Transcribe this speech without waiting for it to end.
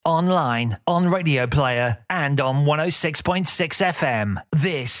online, on Radio Player, and on 106.6 FM.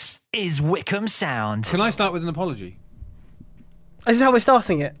 This is Wickham Sound. Can I start with an apology? Is this how we're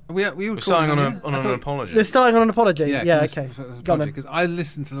starting it? We're starting on an apology. They're starting on an apology? Yeah, okay. Go on then. Because I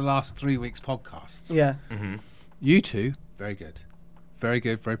listened to the last 3 weeks' podcasts. Yeah. Mm-hmm. You two, very good. Very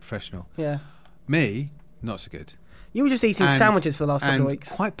good, very professional. Yeah. Me, not so good. You were just eating sandwiches for the last couple of weeks.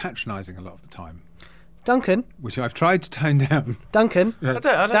 Quite patronising a lot of the time. Duncan? Which I've tried to tone down. Duncan? I don't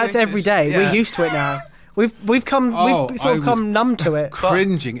that's every day. Yeah. We're used to it now. We've come numb to it.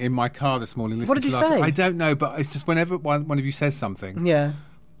 Cringing in my car this morning. What did you say? I don't know, but it's just whenever one of you says something,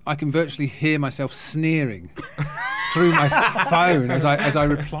 I can virtually hear myself sneering through my phone as I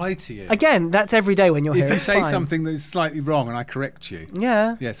reply to you. Again, that's every day when you're here. If you say something that's slightly wrong and I correct you.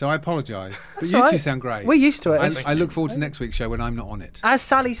 Yeah. Yeah, so I apologise. But That's you all two right. sound great. We're used to it. I look forward to next week's show when I'm not on it. As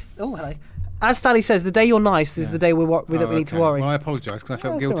Sally says, the day you're nice is the day that we need to worry. Well, I apologise because I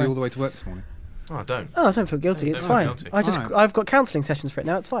felt guilty all the way to work this morning. Oh, I don't. Oh, I don't feel guilty. It's fine. Guilty. I've got counselling sessions for it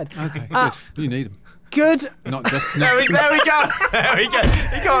now. It's fine. Okay, good. You need them. Good. Not just. There we go. There we go.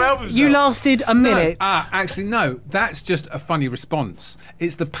 He can't help himself. You lasted a minute. Actually, no. That's just a funny response.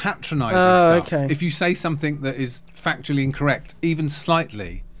 It's the patronising stuff. Okay. If you say something that is factually incorrect, even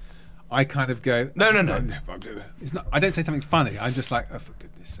slightly, I kind of go, No. It's not. I don't say something funny. I'm just like, oh, for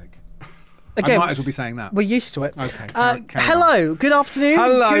goodness sake. Again, I might as well be saying that. We're used to it. Okay. Hello. Good afternoon.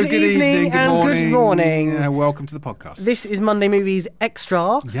 Hello. Good evening. And good morning. Welcome to the podcast. This is Monday Movies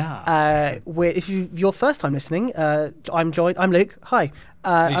Extra. Yeah. If your first time listening, I'm Luke. Hi.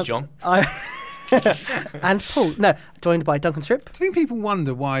 He's John. And Paul. No, joined by Duncan Strip. Do you think people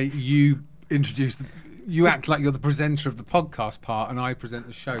wonder why you you act like you're the presenter of the podcast part and I present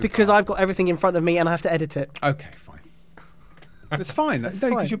the show? Because I've got everything in front of me and I have to edit it. Okay, fine. That's fine.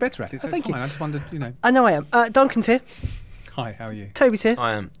 Because you're better at it, so it's fine. I just wondered, I know I am. Duncan's here. Hi, how are you? Toby's here.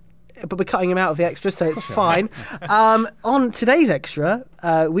 I am. But we're cutting him out of the extras, so it's fine. On today's extra,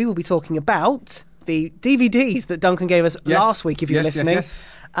 we will be talking about the DVDs that Duncan gave us last week, if you're listening.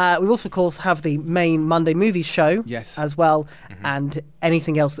 Yes. We also, of course, have the main Monday Movies show as well, and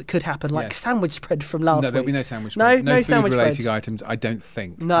anything else that could happen, like sandwich spread from last week. No, there'll be no sandwich spread. No sandwich food-related spread. items, I don't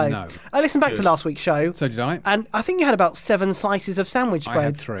think. No. I listened back to last week's show. So did I. And I think you had about 7 slices of sandwich bread. I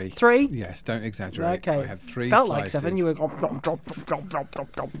had 3. 3? Yes, don't exaggerate. Okay. I had 3 Felt slices. like 7. You were...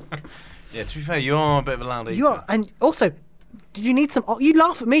 Yeah, to be fair, you are a bit of a loud eater. You are. And also, did you need some... You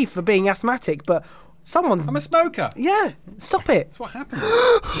laugh at me for being asthmatic, but... I'm a smoker. Yeah, stop it. That's what happened.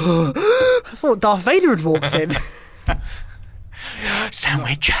 I thought Darth Vader had walked in.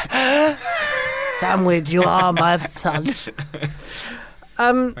 Sandwich. Sandwich, you are my son.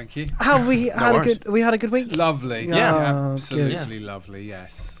 Thank you. How have we had a good week? Lovely. Yeah. Absolutely lovely,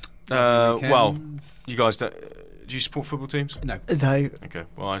 yes. Well, you guys don't... Do you support football teams? No. No. Okay.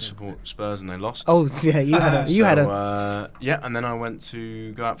 Well, I support Spurs and they lost. Oh, yeah, you had a... Yeah, and then I went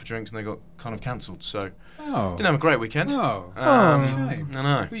to go out for drinks and they got kind of cancelled, so... Oh. Didn't have a great weekend. Oh. Shame. I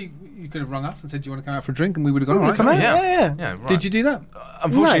know. Well, you could have rung us and said, do you want to come out for a drink? And we would have gone, all right. Come out. Yeah, right. Did you do that?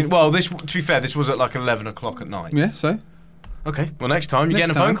 Unfortunately, well, to be fair, this was at like 11 o'clock at night. Yeah, so? Okay, well, next time you're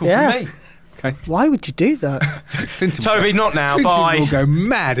getting a phone call Yeah. from me. Okay. Why would you do that? Toby, not now, Clinton bye. will go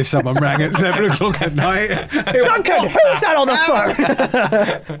mad if someone rang at 11 o'clock at night. Duncan, who's that on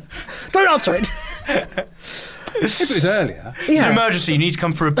the phone? Don't answer it. If it was earlier. It's an emergency, you need to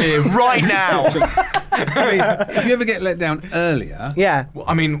come for a beer right now. I mean, if you ever get let down earlier. Yeah. Well,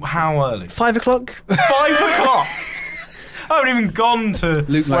 I mean, how early? 5 o'clock? 5 o'clock? I haven't even gone to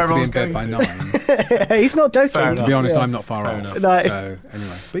Luke likes to be in going bed by to. 9. He's not joking. Fair To be honest, Yeah. I'm not far off. enough. No. So,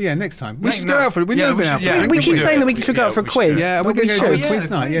 anyway. But yeah, next time. We Mate, should no. go out for it. We've Yeah, never we been out should- for yeah, a drink. We we keep should saying do that we it. should go out for a we should quiz. Yeah, we're but going to go to a should. quiz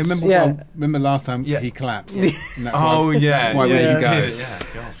night. Yeah, remember last time Yeah. he collapsed? Yeah. And that's Oh, why, yeah. That's why we Yeah. let you go. Yeah,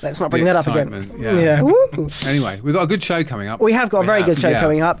 gosh. Let's not bring that up again. Excitement, yeah. Woo. Anyway, we've got a good show coming up. We have got a very good show Yeah.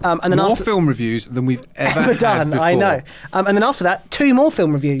 coming up. And then More after... film reviews than we've ever Ever done, had I before. know. And then after that, 2 more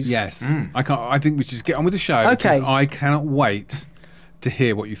film reviews. Yes. I think we should just get on with the show. Okay. Because I cannot wait to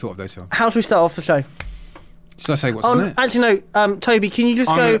hear what you thought of those films. How should we start off the show? Shall I say what's on it? Actually, no. Toby, can you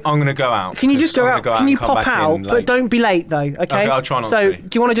just I'm going to go out. Can you just go out? Can you and come pop back out? in But late. don't be late, though. Okay. I'll try not so, to be.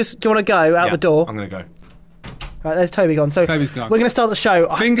 do you want to go out Yeah, the door? I'm going to go. Right, there's Toby gone. So Toby's gone. we're going to start the show.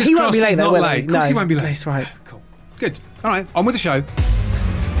 Fingers he crossed won't be late, he's though, not will late. he? Of course No. he won't be late. That's right. Cool. Good. All right, on with the show.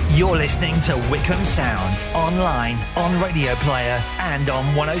 You're listening to Wickham Sound, online, on Radio Player, and on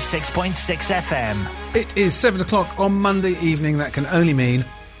 106.6 FM. It is 7 o'clock on Monday evening. That can only mean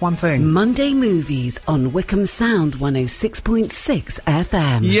one thing. Monday Movies on Wickham Sound 106.6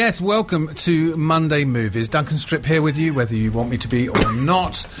 FM. Yes, welcome to Monday Movies. Duncan Strip here with you, whether you want me to be or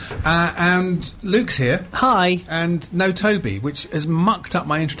not. And Luke's here. Hi. And no Toby, which has mucked up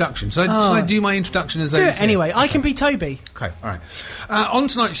my introduction. So should I do my introduction as Do it anyway. I can be Toby. Okay, all right. On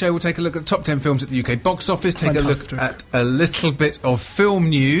tonight's show, we'll take a look at the top 10 films at the UK box office, take a look at a little bit of film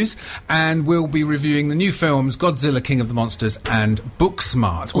news, and we'll be reviewing the new films Godzilla, King of the Monsters and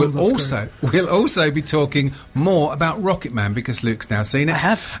Booksmart. We'll also be talking more about Rocket Man because Luke's now seen it. I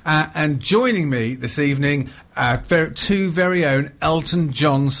have. And joining me this evening, two very own Elton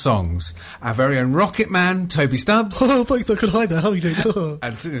John songs. Our very own Rocket Man, Toby Stubbs. Oh, thanks, Uncle. Hi there. How are you doing?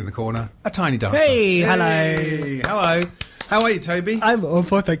 And sitting in the corner, a tiny dancer. Hey, hello. Hey, hello. How are you, Toby? I'm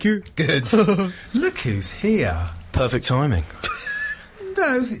fine, thank you. Good. Look who's here. Perfect timing.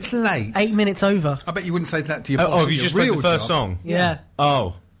 No, it's late. 8 minutes over. I bet you wouldn't say that to your boss. Oh, have you just played the first song? Yeah.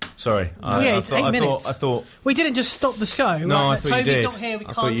 Oh, sorry. It's 8 minutes. I thought... We didn't just stop the show. No, I thought Toby's you did. not here, we I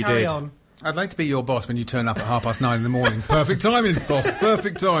can't thought you carry did. on. I'd like to be your boss when you turn up at 9:30 in the morning. Perfect timing, boss.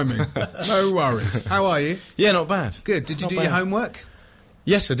 Perfect timing. No worries. How are you? Yeah, not bad. Good. Did you do bad. your homework?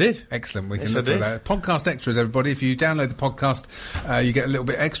 Yes, I did. Excellent. We can Yes, look I for did. that. Podcast extras, everybody. If you download the podcast, you get a little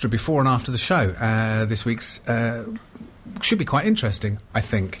bit extra before and after the show. This week's should be quite interesting, I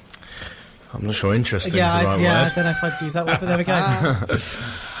think. I'm not sure interesting is the Yeah, right word. I don't know if I'd use that word, but there we go.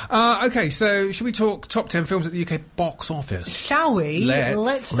 Okay, so should we talk top 10 films at the UK box office? Shall we?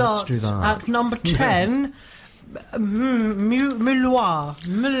 Let's start do that. at number 10. Miloir.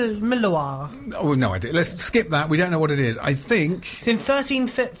 Oh, no idea. Let's skip that. We don't know what it is. I think It's in 13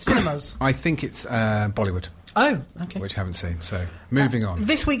 cinemas. it's Bollywood, Oh, okay. which I haven't seen. So moving on.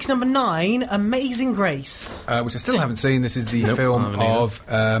 This week's number 9, Amazing Grace. Which I still haven't seen. This is the Nope, film I haven't either. of...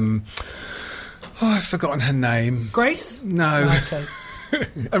 I've forgotten her name. Grace? No. Okay.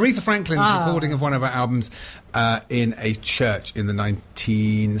 Aretha Franklin's recording of one of her albums in a church in the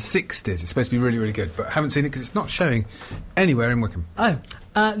 1960s. It's supposed to be really, really good, but I haven't seen it because it's not showing anywhere in Wickham. Oh.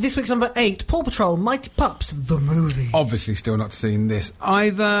 This week's number 8, Paw Patrol, Mighty Pups, the movie. Obviously still not seen this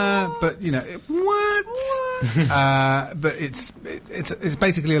either, but, you know... What? But it's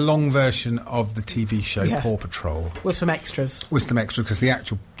basically a long version of the TV show Paw Patrol. With some extras. With some extras, because the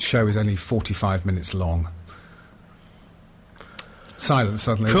actual show is only 45 minutes long. Silence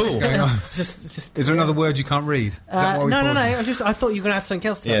suddenly. Cool. What's going on? Just Is there another word you can't read? Is that why we no. paused? I thought you were going to add something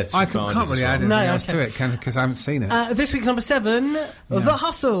else to Yeah, that. it's I fine, can't really add anything No, else okay. to it because I haven't seen it. This week's number 7, The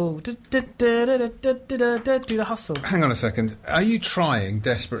Hustle. Do The Hustle. Hang on a second. Are you trying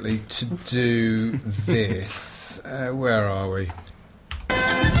desperately to do this? Where are we?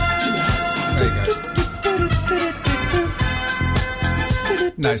 There you go.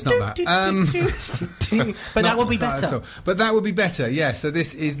 No, it's not that. But that would be Not at better. all. But that would be better, yes. So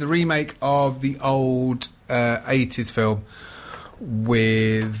this is the remake of the old 80s film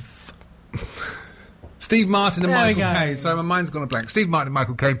with Steve Martin and There we Michael go. Caine. Sorry, my mind's gone a blank. Steve Martin and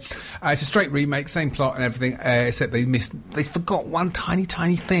Michael Caine. It's a straight remake, same plot and everything, except they forgot one tiny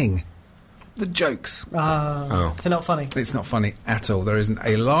thing. The jokes. So not funny. It's not funny at all. There isn't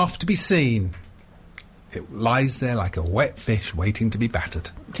a laugh to be seen. It lies there like a wet fish waiting to be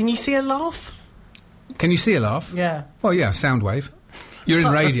battered. Can you see a laugh? Can you see a laugh? Yeah. Well, yeah, sound wave. You're in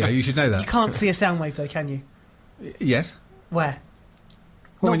radio, you should know You that. can't see a sound wave though, can you? Yes. Where?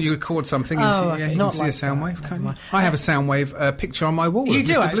 Well, Not- when you record something, Oh, into, okay, you can not see a like sound that. wave, Never can't you? mind. I have a sound wave picture on my wall You of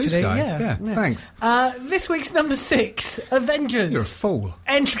do, Mr. Blue actually, Sky. yeah. Thanks. This week's number 6, Avengers. You're a fool.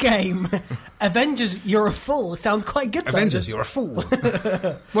 Endgame. Avengers, you're a fool. Sounds quite good though. Avengers, you're a fool.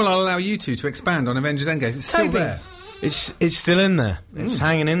 Well, I'll allow you two to expand on Avengers Endgame. It's still Toby. there. It's still in there. It's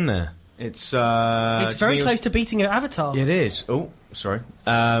hanging in there. It's It's very close to beating Avatar. It is. Oh, sorry. Which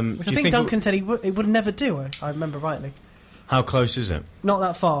I think Duncan said he would never do, I remember rightly. How close is it? Not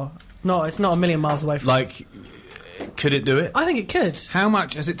that far. No, it's not a million miles away from Like, could it do it? I think it could. How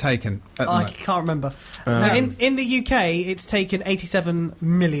much has it taken? At the I moment? can't remember. In the UK, it's taken 87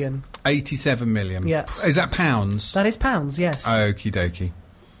 million. 87 million. Yeah. Is that pounds? That is pounds, yes. Okie dokie.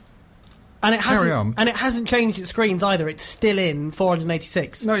 And it hasn't. Carry on. And it hasn't changed its screens either. It's still in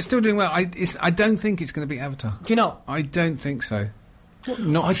 486. No, it's still doing well. I don't think it's going to be Avatar. Do you not? I don't think so.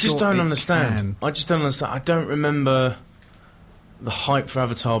 Not I just sure don't it understand. can. I just don't understand. I don't remember the hype for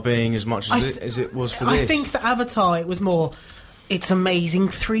Avatar being as much as it was for this. I think for Avatar, it was more. It's amazing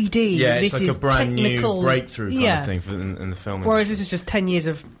 3D. Yeah, this it's like is a brand technical, new breakthrough kind of thing in the film. Whereas this is just 10 years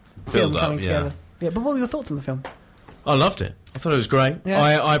of film Build up, coming yeah. together. Yeah, but what were your thoughts on the film? I loved it. I thought it was great. Yeah.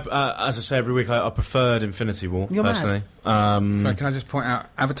 I as I say every week, I preferred Infinity War You're mad. personally. So can I just point out,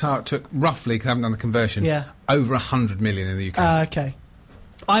 Avatar took roughly, because I haven't done the conversion, over 100 million in the UK. Okay.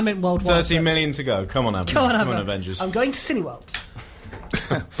 I meant worldwide. 13 million to go. Come on, Avengers. I'm going to Cineworld.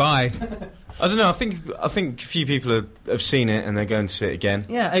 Bye. I don't know. I think a few people have seen it and they're going to see it again.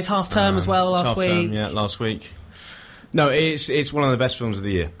 Yeah, it's half term as well last week. Yeah, last week. No, it's one of the best films of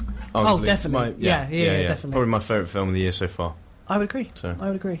the year. Oh, definitely. Yeah, definitely. Probably my favourite film of the year so far. I would agree.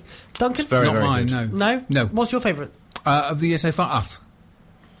 Duncan? It's very, Not very mine, good. No. What's your favourite? Of the year so far, Us.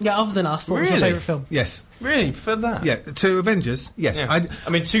 Yeah, other than Us, what was your Really? favourite film? Yes. Really? You prefer that? Yeah, to Avengers, yes. Yeah. I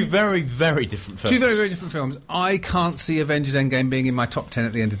mean, two very, very different films. Two very, very different films. I can't see Avengers Endgame being in my top 10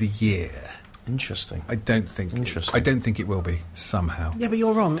 at the end of the year. Interesting. I don't think it will be, somehow. Yeah, but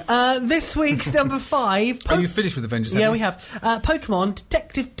you're wrong. This week's number 5... Are you finished with Avengers? Yeah, we have. Pokemon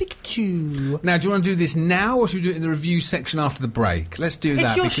Detective Pikachu. Now, do you want to do this now, or should we do it in the review section after the break? Let's do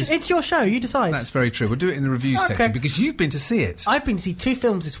that. It's your show, you decide. That's very true. We'll do it in the review section, because you've been to see it. I've been to see 2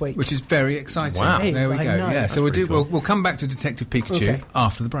 films this week. Which is very exciting. Wow. There we go. Yeah, so we'll come back to Detective Pikachu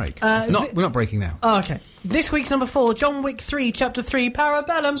after the break. We're not breaking now. Oh, okay. This week's number 4, John Wick 3, Chapter 3,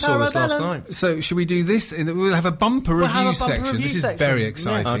 Parabellum. Saw this last night. So, should we do this? We'll have a bumper review section. This is very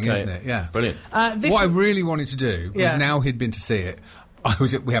exciting, Okay. isn't it? Yeah. Brilliant. What I really wanted to do was, now he'd been to see it,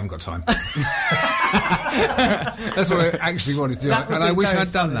 we haven't got time. That's what I actually wanted to do, and I wish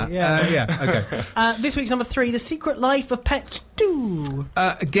I'd done that. Okay. This week's number 3, The Secret Life of Pets 2.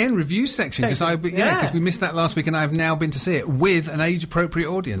 Again, review section, because we missed that last week, and I've now been to see it with an age-appropriate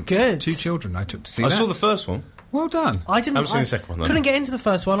audience. Good. 2 children I took to see I that. saw the first one. Well done. I haven't seen the second one, though. Couldn't get into the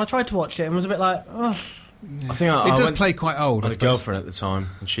first one. I tried to watch it and was a bit like, oh. I think it does play quite old. I had a girlfriend at the time,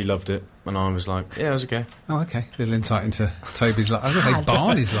 and she loved it, and I was like, yeah, it was okay. Oh, okay. Little insight into Toby's life. I was going to say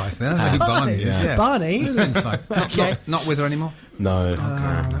Barney's life there. I don't know who Barney is. Yeah. Barney? Little insight. Not with her anymore? No.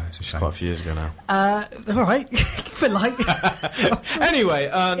 No, it's a shame. Quite a few years ago now. All right. But like... Anyway,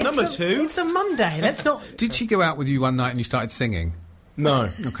 number 2. It's a Monday. Let's not... Did she go out with you one night and you started singing? No.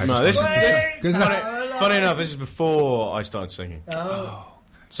 Okay. No, this is... Funny enough, this is before I started singing. Oh.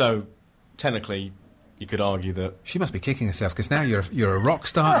 So, technically... You could argue that she must be kicking herself, because now you're a rock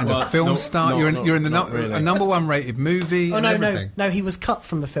star and a film star. You're in really. a number 1 rated movie. and everything. No, he was cut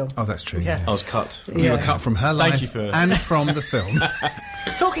from the film. Oh, that's true. Yeah. I was cut. You were cut from her life. Thank you for and from the film.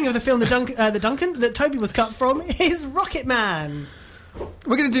 Talking of the film, that Toby was cut from is Rocket Man.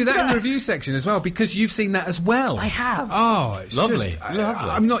 We're going to do that in the review section as well, because you've seen that as well. I have. Oh, it's lovely. Lovely.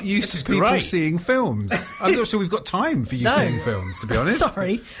 I'm not used to people seeing films. I'm not sure we've got time for you seeing films, to be honest.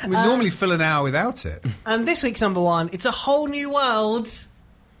 Sorry. We normally fill an hour without it. And this week's number 1, It's a Whole New World.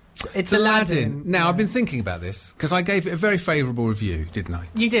 It's Aladdin. Now, I've been thinking about this, because I gave it a very favourable review, didn't I?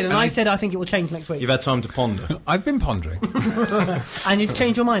 You did, and I said I think it will change next week. You've had time to ponder. I've been pondering. And you've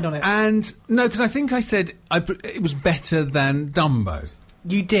changed your mind on it. And, no, because I think I said it was better than Dumbo.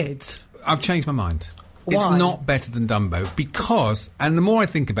 You did. I've changed my mind. Why? It's not better than Dumbo, because, and the more I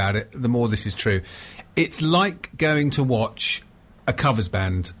think about it, the more this is true, it's like going to watch a covers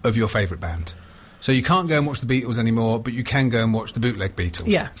band of your favourite band. So you can't go and watch the Beatles anymore, but you can go and watch the bootleg Beatles.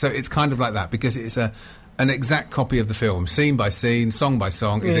 Yeah. So it's kind of like that, because it's an exact copy of the film. Scene by scene, song by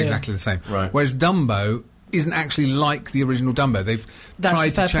song is exactly the same. Right. Whereas Dumbo isn't actually like the original Dumbo. They've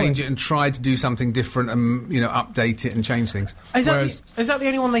tried to change it and tried to do something different and, update it and change things. Is that the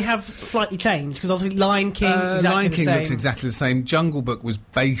only one they have slightly changed? Because obviously Lion King looks exactly the same. Jungle Book was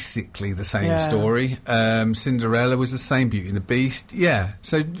basically the same story. Cinderella was the same. Beauty and the Beast. Yeah.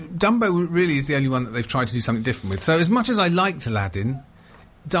 So Dumbo really is the only one that they've tried to do something different with. So as much as I liked Aladdin,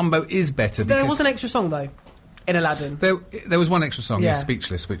 Dumbo is better. There was an extra song, though, in Aladdin. There was one extra song,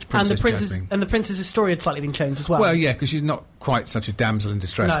 Speechless, which Jasmine. And the princess's story had slightly been changed as well. Well, yeah, because she's not quite such a damsel in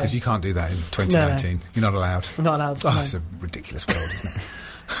distress, because you can't do that in 2019. No. You're not allowed. We're not allowed. Oh, it's a ridiculous world, isn't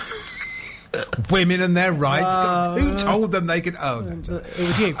it? Women and their rights. Who told them they could... Oh, no. It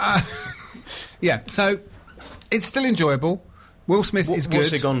was you. Yeah, so it's still enjoyable. Will Smith is good.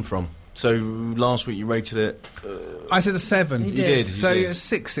 What's it gone from? So last week you rated it... I said a 7. You did. So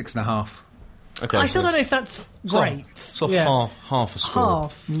 6.5. Okay, I still don't know if that's great. So half a score.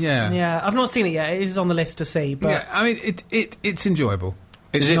 Half. Yeah. I've not seen it yet. It is on the list to see. But yeah, I mean, it's enjoyable.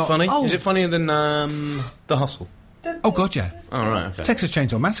 Is it funny? Oh. Is it funnier than The Hustle? Oh, God, yeah. Oh, right, okay. Texas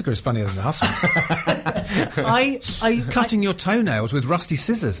Chainsaw Massacre is funnier than The Hustle. Cutting your toenails with rusty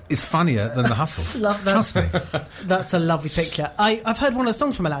scissors is funnier than The Hustle. Trust me. That's a lovely picture. I've heard one of the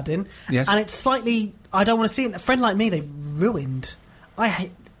songs from Aladdin. Yes. And it's slightly... I don't want to see it. A Friend Like Me, they've ruined. I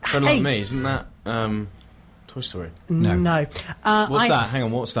hate... Friend Like Me, isn't that Toy Story? No. What's that? Hang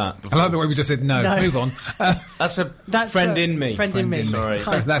on, what's that? I like the way we just said no. Move on. That's Friend in Me. Friend in Me. Sorry.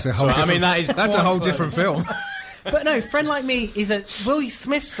 That's a whole different... that's a whole different film. But no, Friend Like Me is Will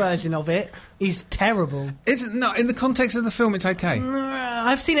Smith's version of it is terrible. It's not in the context of the film. It's okay.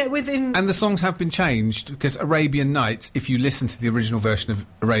 I've seen it within. And the songs have been changed because Arabian Nights, if you listen to the original version of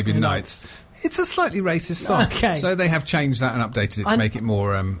Arabian Nights, it's a slightly racist song. Okay. So they have changed that and updated it to make it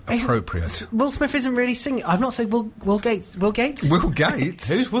more appropriate. Will Smith isn't really singing. I've not said Will Gates. Will Gates? Will Gates?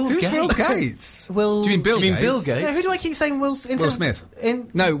 Who's Will Gates? Will Gates? Do you mean Bill Gates? Bill Gates? No, who do I keep saying Will Smith.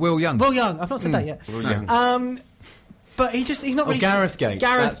 No, Will Young. Will Young. I've not said that yet. Will Young. But he's not really... Gareth Gates.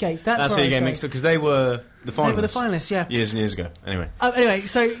 Gareth Gates. That's who you get mixed up, because they were the finalists. They were the finalists, yeah. Years and years ago. Anyway, but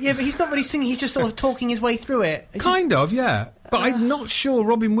he's not really singing, he's just sort of talking his way through it. Kind of, yeah. But I'm not sure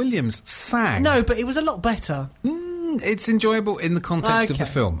Robin Williams sang. No, but it was a lot better. It's enjoyable in the context of the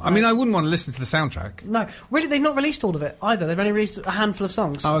film. I mean, I wouldn't want to listen to the soundtrack. No. Really, they've not released all of it either. They've only released a handful of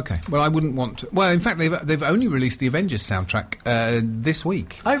songs. Oh, okay. Well, I wouldn't want to... Well, in fact, they've only released the Avengers soundtrack this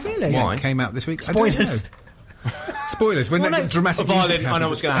week. Oh, really? Yeah, it came out this week. Spoilers. Spoilers, when they get dramatic violin, I know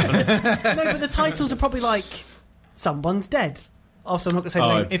what's going to happen. No, but the titles are probably like, someone's dead. Also, I'm not going to say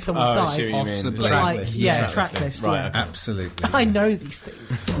the name if someone's died. Off the track list. Track list, Right, yeah. okay. Absolutely. I know these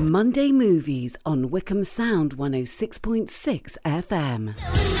things. Monday Movies on Wickham Sound 106.6 FM.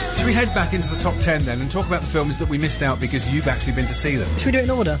 Should we head back into the top 10 then and talk about the films that we missed out because you've actually been to see them? Should we do it in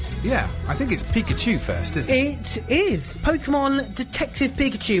order? Yeah, I think it's Pikachu first, isn't it? It is Pokemon Detective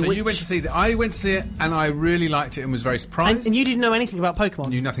Pikachu. So you went to see that. I went to see it and I really liked it and was very surprised. And you didn't know anything about Pokemon?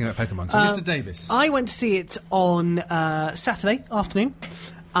 Knew nothing about Pokemon. So Mr. Davis. I went to see it on Saturday afternoon.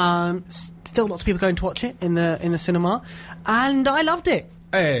 Still lots of people going to watch it in the cinema, and I loved it.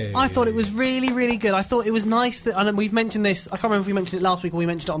 Hey. I thought it was really, really good. I thought it was nice that, and we've mentioned this, I can't remember if we mentioned it last week or we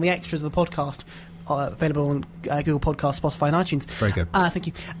mentioned it on the extras of the podcast, available on Google Podcasts, Spotify and iTunes. Very good. Thank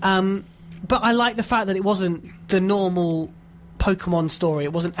you. But I like the fact that it wasn't the normal Pokemon story.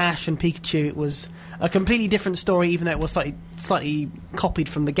 It wasn't Ash and Pikachu. It was a completely different story, even though it was slightly copied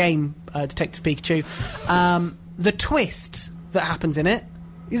from the game Detective Pikachu. The twist that happens in it,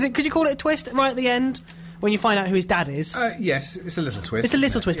 could you call it a twist right at the end when you find out who his dad is? Yes, it's a little twist. It's a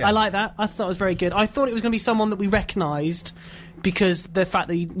little twist. Yeah. I like that. I thought it was very good. I thought it was going to be someone that we recognised because the fact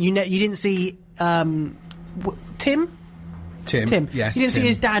that you didn't see Tim. Yes, you didn't see Tim.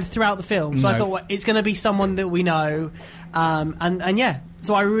 his dad throughout the film, so I thought, well, it's going to be someone that we know, and yeah.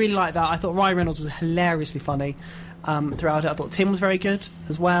 So I really liked that. I thought Ryan Reynolds was hilariously funny throughout it. I thought Tim was very good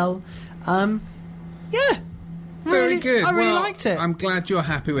as well. Yeah. Very good. I really liked it. I'm glad you're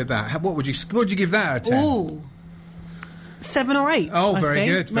happy with that. What would you give that out of 10? Ooh, 7 or 8. Oh, I very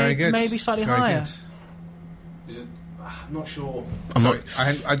think. good. Very good. Maybe slightly very higher. Good. I'm not sure. Sorry,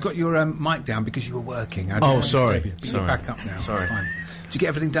 I got your mic down because you were working. Sorry. Put it Sorry. back up now. Sorry. It's fine. Did you get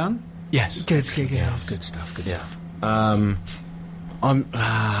everything done? Yes. Good Good stuff. stuff. I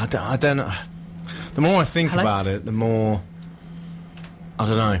don't know. The more I think about it, the more I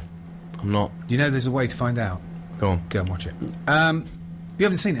don't know. I'm not. You know, there's a way to find out. Go on. Go and watch it. You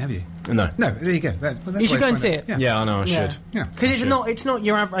haven't seen it, have you? No. No. There you go. That's You should the go way and to see find it. out. Yeah, I know. I should. Yeah. Because it's not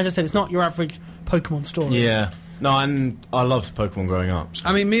your average. As I said, it's not your average Pokemon story. Yeah. No, and I loved Pokemon growing up. So.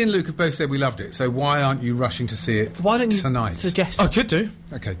 I mean, me and Luke have both said we loved it. So why aren't you rushing to see it? Why don't you tonight? suggest? I could do.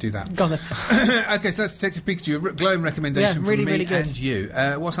 Okay, do that. Go on then. Okay, so that's Detective Pikachu. A glowing recommendation Yeah, really, from me really good. and you.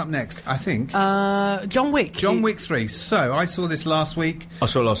 What's up next? I think John Wick. John Wick 3. So I saw this last week, I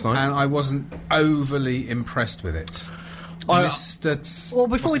saw it last night. and I wasn't overly impressed with it. Mr. Well,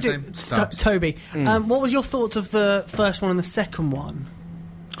 before we what's his do, name? Stubbs. Toby, what was your thoughts of the first one and the second one?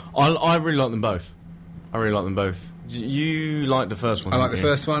 I really like them both. You liked the first one. I like the didn't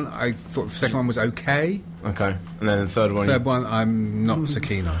you? first one. I thought the second one was okay. Okay, and then the third one. Third one, I'm not so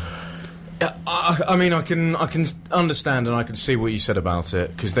keen on. I mean, I can understand and I can see what you said about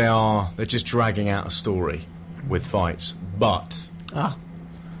it because they're just dragging out a story with fights, but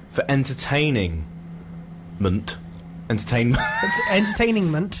for entertainment,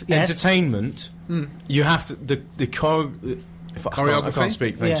 Entertainment. Yes. entertainment, you have to the choreography. I can't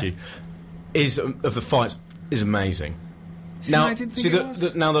speak. Thank Yeah. you. Is of the fights is amazing. See, I didn't think it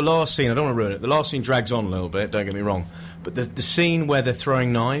was. Now the last scene, I don't want to ruin it. The last scene drags on a little bit. Don't get me wrong, but the scene where they're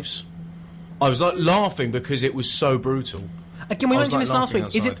throwing knives, I was like laughing because it was so brutal. Again, we I was, mentioned this last week.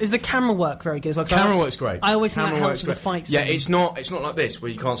 laughing outside. Is the camera work very good as well? 'Cause Camera work's great. I always think Camera that work's helps with the great. fight scene. Yeah, it's not like this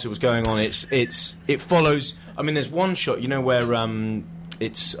where you can't see what's going on. It follows. I mean, there's one shot, you know, where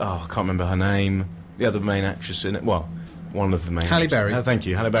it's I can't remember her name. The other main actress in it. Well, one of the main. Halle Berry. Thank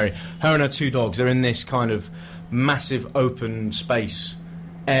you, Halle Berry. Her and her two dogs. They're in this kind of massive open space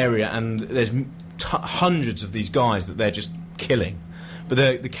area, and there's hundreds of these guys that they're just killing.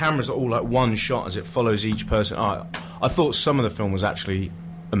 But the cameras are all like one shot as it follows each person. I thought some of the film was actually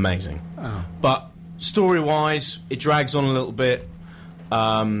amazing. Oh. But story-wise, it drags on a little bit.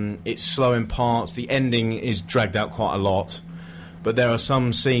 It's slow in parts. The ending is dragged out quite a lot. But there are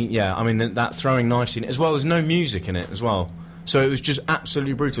some scenes, I mean, that throwing knife scene, as well as no music in it as well. So it was just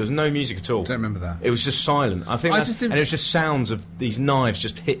absolutely brutal. There was no music at all. I don't remember that. It was just silent. I think, and it was just sounds of these knives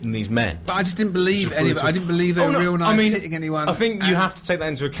just hitting these men. But I just didn't believe any of it. I didn't believe they were real knives hitting anyone. I think you have to take that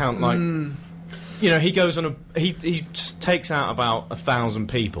into account. Like, you know, he goes on he takes out about 1,000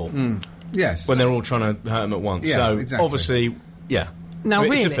 people. Yes. When they're all trying to hurt him at once. Yes, so exactly. Obviously, yeah. Now,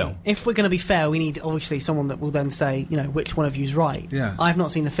 it's really, a film. if we're going to be fair, we need obviously someone that will then say, you know, which one of you's right. Yeah. I've not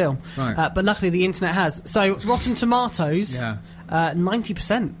seen the film, right. But luckily the internet has. So Rotten Tomatoes,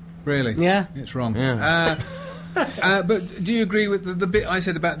 90%. Really? Yeah, it's wrong. Yeah. But do you agree with the bit I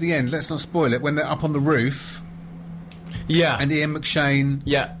said about the end? Let's not spoil it. When they're up on the roof, and Ian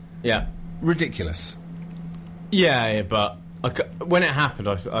McShane, ridiculous. Yeah, but when it happened,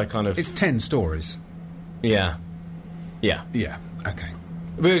 I kind of it's 10 stories. Yeah. Okay.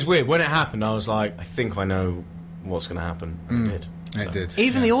 But it was weird when it happened. I was like, I think I know what's going to happen. And it did. It did.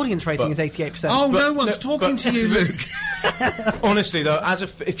 Even the audience rating is 88%. Oh, no one's talking to you, Luke. Honestly, though,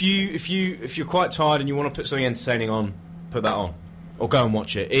 if you're quite tired and you want to put something entertaining on, put that on, or go and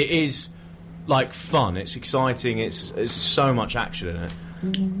watch it. It is like fun. It's exciting. It's so much action in it.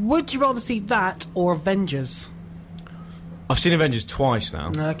 Would you rather see that or Avengers? I've seen Avengers twice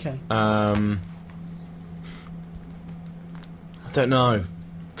now. Okay. I don't know.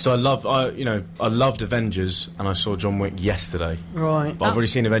 Because I loved Avengers, and I saw John Wick yesterday. Right. But I've already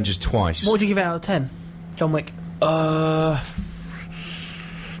seen Avengers twice. What would you give it out of 10, John Wick?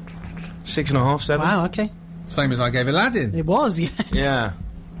 6.5, 7. Wow, okay. Same as I gave Aladdin. It was, yes. Yeah.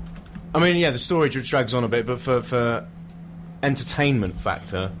 I mean, the story drags on a bit, but for entertainment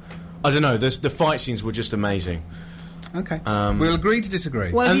factor, I don't know, the fight scenes were just amazing. Okay. We'll agree to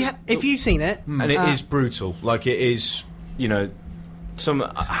disagree. Well, if you've seen it... And it is brutal. Like, it is, you know...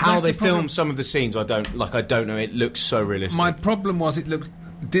 how they film some of the scenes, I don't know. It looks so realistic. My problem was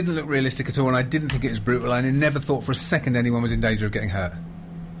didn't look realistic at all, and I didn't think it was brutal, and I never thought for a second anyone was in danger of getting hurt.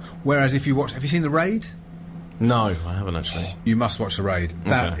 Whereas if you watch... Have you seen The Raid? No, I haven't actually. You must watch The Raid. Okay.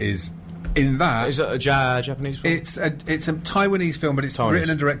 That is... In that... Is it a Japanese film? It's a Taiwanese film, but it's written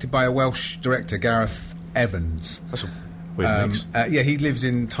and directed by a Welsh director, Gareth Evans. That's a weird mix. He lives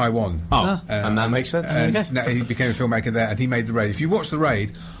in Taiwan. And that makes sense. He became a filmmaker there, and he made The Raid. If you watch The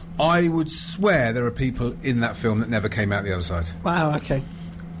Raid, I would swear there are people in that film that never came out the other side. Wow, okay.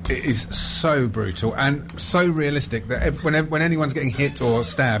 It is so brutal and so realistic that when anyone's getting hit or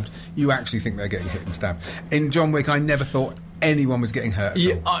stabbed, you actually think they're getting hit and stabbed. In John Wick, I never thought anyone was getting hurt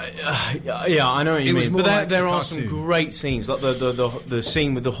at all. I know what you mean. But like there are some great scenes, like the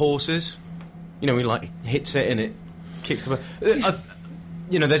scene with the horses. You know, he hits it and it kicks the...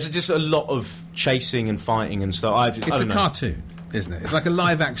 there's just a lot of chasing and fighting and stuff. It's a cartoon, isn't it? It's like a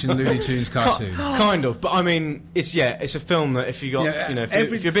live-action Looney Tunes cartoon. Kind of, but I mean, it's a film that if you got,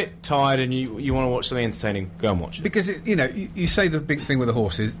 if you're a bit tired and you want to watch something entertaining, go and watch it. Because you say the big thing with the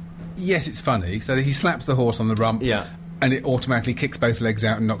horses. Yes, it's funny. So he slaps the horse on the rump. Yeah. And it automatically kicks both legs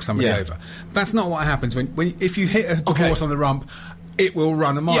out and knocks somebody over. That's not what happens if you hit a horse on the rump. It will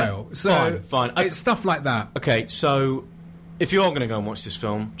run a mile. Yeah, so fine. It's stuff like that. Okay, so if you are going to go and watch this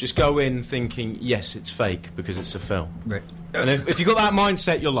film, just go in thinking, yes, it's fake because it's a film. Right. And if you've got that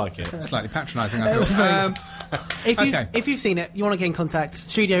mindset, you'll like it. Slightly patronising, I feel. If you've seen it, you want to get in contact,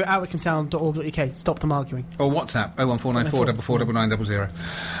 studio@wickhamsound.org.uk. Stop them arguing. Or WhatsApp, 01494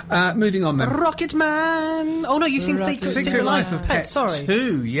 44900. Moving on then. Rocket Man! Oh no, you've seen Secret Life of Pets. Sorry.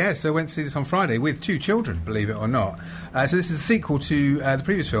 2, yes. I went to see this on Friday with 2 children, believe it or not. So this is a sequel to the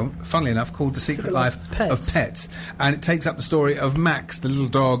previous film, funnily enough, called The Secret Life of Pets. And it takes up the story of Max, the little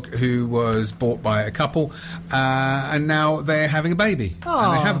dog who was bought by a couple, and now they're having a baby. Aww.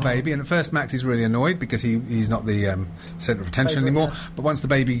 And they have a baby, and at first Max is really annoyed because he's not the centre of attention anymore. Yeah. But once the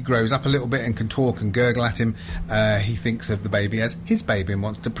baby grows up a little bit and can talk and gurgle at him, he thinks of the baby as his baby and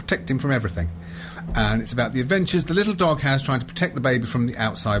wants to protect him from everything. And it's about the adventures the little dog has trying to protect the baby from the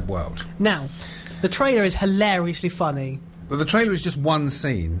outside world. Now, the trailer is hilariously funny. Well, the trailer is just one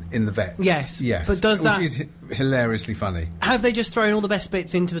scene in the vets. Yes. But which is hilariously funny. Have they just thrown all the best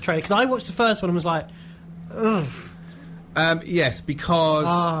bits into the trailer? Because I watched the first one and was like, ugh. Yes,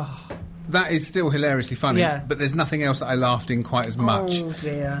 because that is still hilariously funny, but there's nothing else that I laughed in quite as much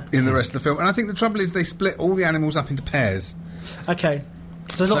in the rest of the film. And I think the trouble is they split all the animals up into pairs. Okay.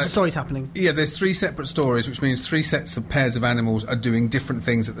 So there's lots of stories happening. Yeah, there's 3 separate stories, which means 3 sets of pairs of animals are doing different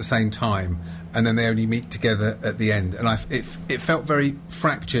things at the same time, and then they only meet together at the end. And it felt very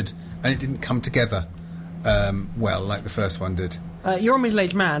fractured, and it didn't come together well like the first one did. You're a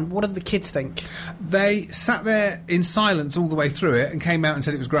middle-aged man. What did the kids think? They sat there in silence all the way through it and came out and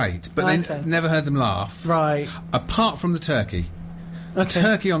said it was great, but they never heard them laugh. Right. Apart from the turkey. The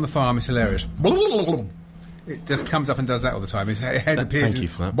turkey on the farm is hilarious. It just comes up and does that all the time. His head appears. Thank you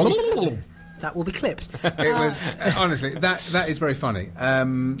for that. That will be clipped. It was honestly that is very funny.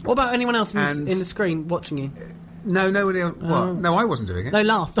 What about anyone else in the screen watching you? No, nobody else. What? No, I wasn't doing it. No,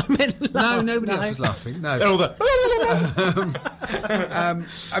 laughed. I meant laughed. No, nobody else was laughing. No. They're all there.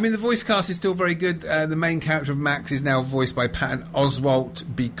 I mean, the voice cast is still very good. The main character of Max is now voiced by Patton Oswalt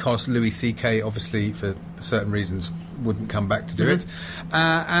because Louis C.K. obviously, for certain reasons, wouldn't come back to do it.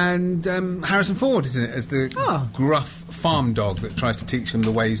 And Harrison Ford is in it as the gruff farm dog that tries to teach them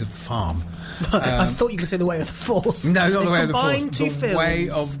the ways of the farm. I thought you were going to say the way of the Force. No, not the way of the Force. Combined two the films. way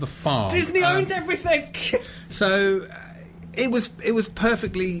of the farm. Disney owns everything. So it was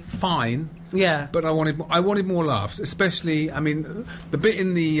perfectly fine. Yeah, but I wanted more laughs, especially. I mean, the bit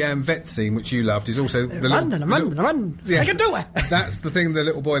in the vet scene which you loved is also the run. Yes, I can do it. That's the thing. The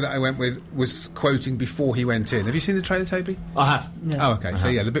little boy that I went with was quoting before he went in. Have you seen the trailer, Toby? I have. Yeah. Oh, okay. So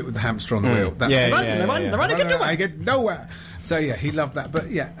yeah, the bit with the hamster on the wheel. That's Run, I get nowhere. So yeah, he loved that.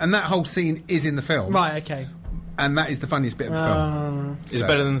 But yeah, and that whole scene is in the film. Right. Okay. And that is the funniest bit of the film. Is it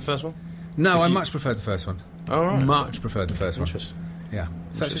better than the first one? No, I much preferred the first one. Oh, right. Much preferred the first one. Yeah,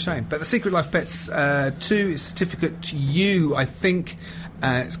 such a shame. But The Secret Life Pets 2 is Certificate to You, I think.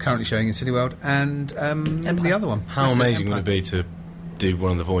 It's currently showing in Cineworld. And the other one. How amazing would it be to do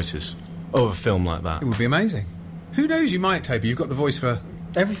one of the voices of a film like that? It would be amazing. Who knows, you might, Toby. You've got the voice for...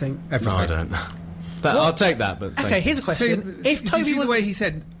 Everything. No, I don't. I'll take that, but... Okay, here's a question. If Toby did you see was... the way he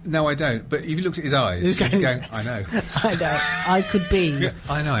said, no, I don't, but if you looked at his eyes, he's going, I know. I know. I could be... Yeah,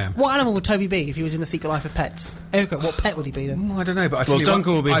 I know I am. What animal would Toby be if he was in The Secret Life of Pets? Okay, what pet would he be then? I don't know, but I tell you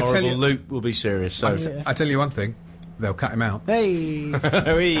Duncan will be I horrible, Luke will be serious, so... I tell you one thing, they'll cut him out. Hey!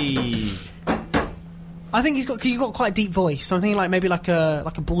 I think you've got quite a deep voice. So I'm thinking maybe like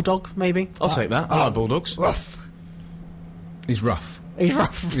a bulldog, maybe. I'll take that. I like bulldogs. Rough. He's rough. He's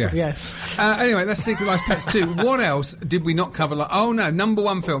rough. Yes. Anyway, that's Secret Life Pets 2. What else did we not cover? Oh no, number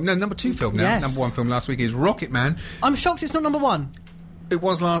 1 film. No, number 2 film now. Yes. Number 1 film last week is Rocket Man. I'm shocked it's not number 1. It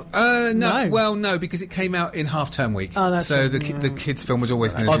was last... no. Well, no, because it came out in half-term week. Oh, that's so true. the kids' film was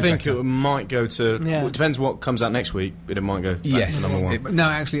always going to I do think better. it might go to... Yeah. Well, it depends what comes out next week, but it might go back to number 1. No,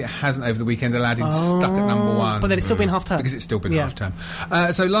 actually, it hasn't over the weekend. Aladdin's stuck at number 1. But then it's still been half-term. Because it's still been half-term.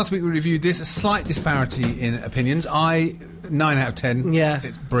 So last week we reviewed this. A slight disparity in opinions. 9 out of 10. Yeah.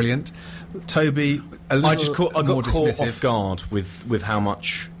 It's brilliant. Toby, a little I got more caught dismissive. off guard with how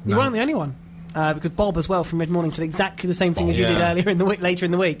much... You weren't the only one. Because Bob as well from Mid Morning said exactly the same thing as you did earlier in the week, later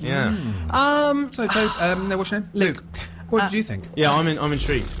in the week. Yeah. So, no, what's your name? Luke. What did you think? Yeah, I'm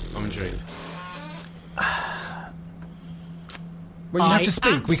intrigued. Well, you have to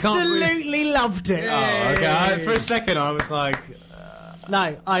speak. We can't. Absolutely loved it. Oh, okay. For a second, I was like...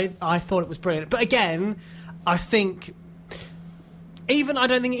 No, I thought it was brilliant. But again, I think... Even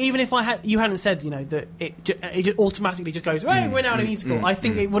if you hadn't said, that it just automatically just goes, hey, we're now in a musical. I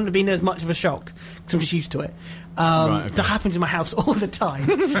think it wouldn't have been as much of a shock because I'm just used to it. Right, okay. That happens in my house all the time.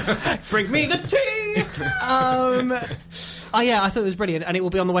 Bring me the tea. I thought it was brilliant, and it will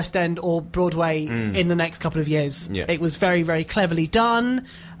be on the West End or Broadway in the next couple of years. Yeah. It was very, very cleverly done.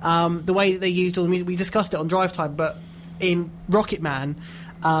 The way that they used all the music, we discussed it on Drive Time, but in Rocket Man.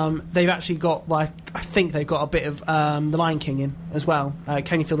 They've actually got, I think they've got a bit of The Lion King in as well.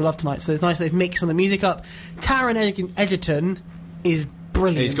 Can You Feel the Love Tonight? So it's nice they've mixed some of the music up. Taron Egerton is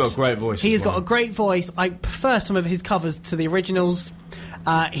brilliant. He's got a great voice. He has got a great voice. I prefer some of his covers to the originals.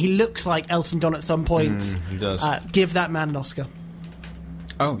 He looks like Elton John at some point. He does. Give that man an Oscar.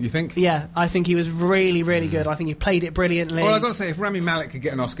 Oh, you think? Yeah, I think he was really, really good. I think he played it brilliantly. Well, I've got to say, if Rami Malek could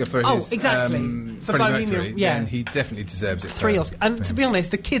get an Oscar for his exactly. For Freddie Bohemian, Mercury, then he definitely deserves it. 3 Oscars. And to be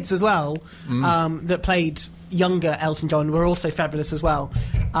honest, the kids as well that played younger Elton John were also fabulous as well.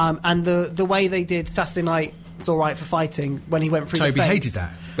 And the way they did Saturday Night It's All Right for Fighting when he went through Toby the fence. hated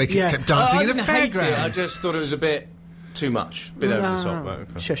that. They kept dancing in the fairgrounds. I just thought it was a bit too much. A bit over the top.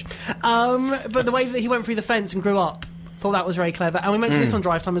 Okay. Shush. But the way that he went through the fence and grew up, thought that was very clever. And we mentioned this on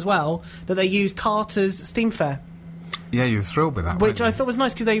Drive Time as well, that they used Carter's Steam Fair. Yeah, you were thrilled with that, which I thought was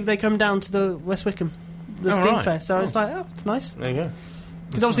nice because they come down to the West Wickham, the Steam Fair. So I was like, oh, it's nice. There you go.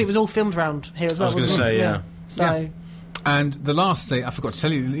 Because obviously it was all filmed around here as well. I was going to say, yeah. So. Yeah. And the last scene, I forgot to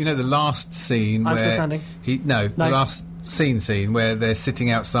tell you, the last scene I'm where... Still Standing? The last scene where they're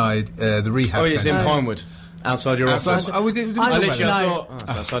sitting outside the rehab centre. Oh, yes, in Pinewood. Outside your office. Oh, we did I literally thought, that's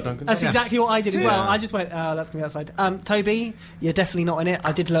outside Duncan. That's exactly what I did as well. I just went, oh, that's going to be outside. Toby, you're definitely not in it.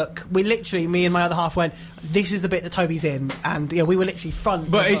 I did look. We literally, me and my other half went, this is the bit that Toby's in. And we were literally front.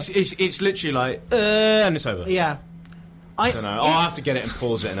 But it's literally like, and it's over. Yeah. I don't know. I'll have to get it and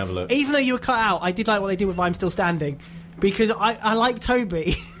pause it and have a look. Even though you were cut out, I did like what they did with I'm Still Standing. because I like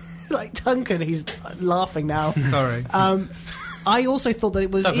Toby, like Duncan, who's laughing now. Sorry. I also thought that it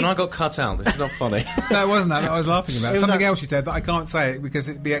was... No, when I got cut out, this is not funny. No, it wasn't that I was laughing about. It was Something else you said, but I can't say it because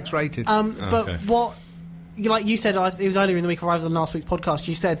it'd be X-rated. But what... Like you said, it was earlier in the week, or rather than last week's podcast,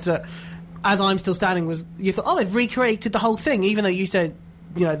 you said that As I'm Still Standing was... You thought, they've recreated the whole thing, even though you said,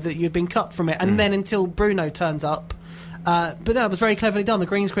 that you'd been cut from it. And then until Bruno turns up... but that was very cleverly done. The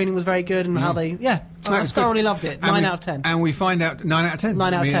green screening was very good, and how they... Yeah, I thoroughly loved it. 9 out of 10. And we find out... 9 out of 10.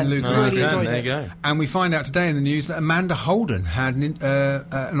 9 out of 10. Luke Really enjoyed there it. you go. And we find out today in the news that Amanda Holden had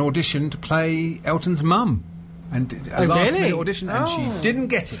an audition to play Elton's mum. And did a last-minute audition, and she didn't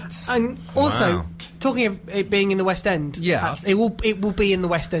get it. And also, talking of it being in the West End, Yes. it will be in the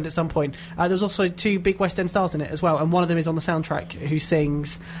West End at some point. There's also 2 big West End stars in it as well, and one of them is on the soundtrack, who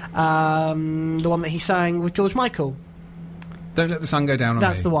sings the one that he sang with George Michael. Don't Let the Sun Go Down on Me.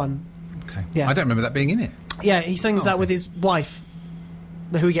 That's the one. Okay. Yeah. I don't remember that being in it. Yeah, he sings that with his wife,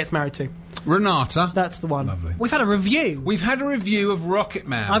 who he gets married to. Renata. That's the one. Lovely. We've had a review. We've had a review of Rocket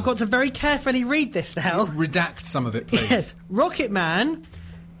Man. I've got to very carefully read this now. Redact some of it, please. Yes, Rocket Man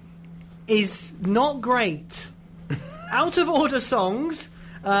is not great. Out of order songs,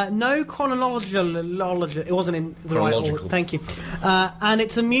 no chronological. It wasn't in the right order. Thank you. And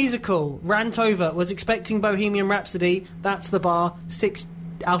it's a musical. Rant over. Was expecting Bohemian Rhapsody. That's the bar. 6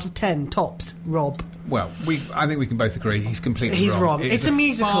 out of 10 tops. Rob. Well, I think we can both agree he's completely He's wrong. It's a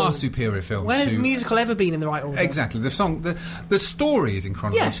musical. Far superior film. When has a musical ever been in the right order? Exactly. The song, the story is in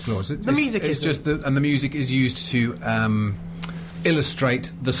chronological order. The music is just and the music is used to illustrate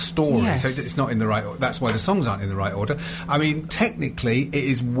the story. Yes. So it's not in the right order. That's why the songs aren't in the right order. I mean, technically, it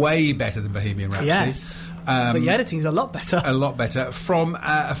is way better than Bohemian Rhapsody. Yes. But the editing's a lot better. A lot better from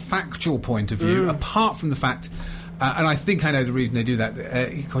a factual point of view. Apart from the fact. And I think I know the reason they do that,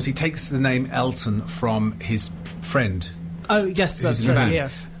 because he takes the name Elton from his friend. Oh, yes, that's who's in true, the band. yeah.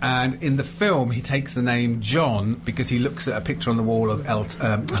 And in the film, he takes the name John because he looks at a picture on the wall of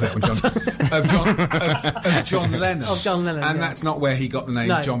John Lennon. Of John Lennon, and yeah. that's not where he got the name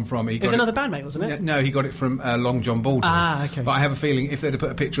John from. It was another bandmate, wasn't it? No, he got it from Long John Baldry. Ah, okay. But I have a feeling if they'd have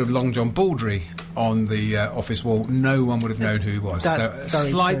put a picture of Long John Baldry on the office wall, no one would have known who he was. That's so a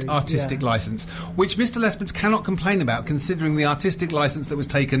very slight true, artistic yeah. licence, which Mr. Lesmond cannot complain about, considering the artistic licence that was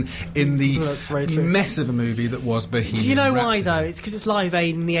taken in the That's very true. mess of a movie that was Bohemian Do you know Rhapsody. why, though? It's because it's Live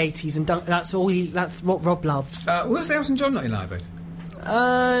Aid in the 80s, and that's what Rob loves. Was Elton John not in Live Aid?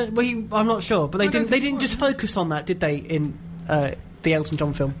 I'm not sure, but they didn't just focus on that, did they, in the Elton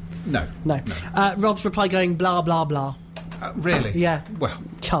John film? No. Rob's reply going, blah, blah, blah. Really? Yeah. Well,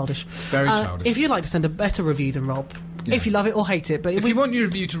 Childish. very childish. If you'd like to send a better review than Rob, if you love it or hate it, but if you want your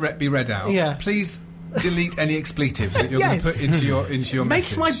review to be read out, please delete any expletives that you're going to put into your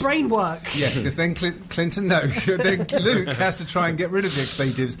makes message. my brain work. Yes, because then Clinton, then Luke has to try and get rid of the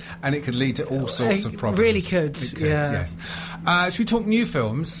expletives, and it could lead to all sorts of problems. Really could. It could, yeah. Yes. Should we talk new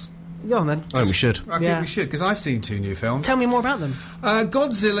films? Go on then. Oh, we should. I think we should, because I've seen 2 new films. Tell me more about them.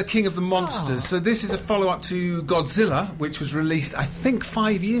 Godzilla, King of the Monsters. So this is a follow-up to Godzilla, which was released, I think,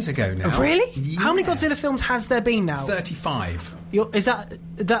 5 years ago now. Really? Yeah. How many Godzilla films has there been now? 35. Is that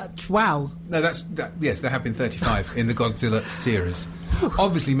wow? No, yes, there have been 35 in the Godzilla series.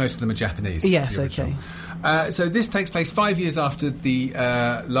 Obviously, most of them are Japanese. Yes, the original. okay. So this takes place 5 years after the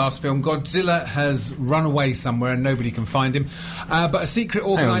last film. Godzilla has run away somewhere and nobody can find him. But a secret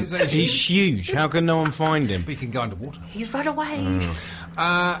organisation... He's huge. How can no one find him? He can go underwater. He's run away.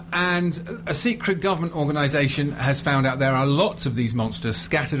 And a secret government organisation has found out there are lots of these monsters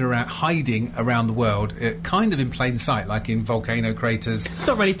scattered around, hiding around the world, kind of in plain sight, like in volcano craters. It's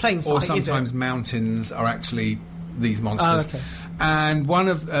not really plain sight, or is it? sometimes mountains are actually these monsters. Oh, okay. And one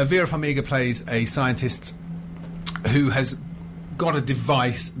of Vera Farmiga plays a scientist who has got a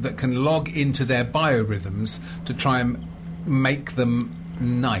device that can log into their biorhythms to try and make them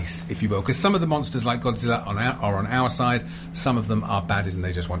nice, if you will, because some of the monsters like Godzilla are on our side, some of them are baddies and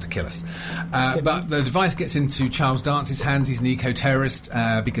they just want to kill us. But the device gets into Charles Dance's hands. He's an eco-terrorist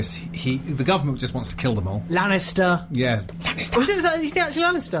because the government just wants to kill them all. Lannister. Yeah. Lannister. Is he actually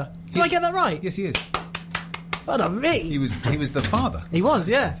Lannister? Did I get that right? Yes, he is. Well done, me. He was the father. He was,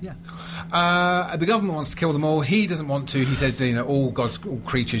 yeah. The government wants to kill them all. He doesn't want to. He says, all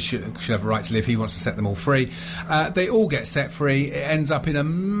creatures should have a right to live. He wants to set them all free. They all get set free. It ends up in a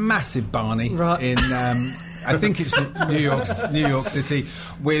massive Barney in, I think it's New York City,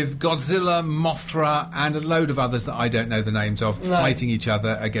 with Godzilla, Mothra, and a load of others that I don't know the names of, fighting each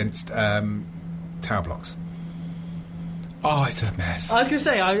other against tower blocks. Oh, it's a mess. I was going to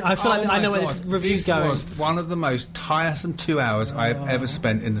say, I feel like I know where this review's going. This was one of the most tiresome 2 hours I have ever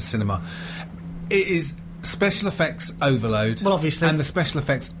spent in the cinema. It is special effects overload. Well, obviously. And the special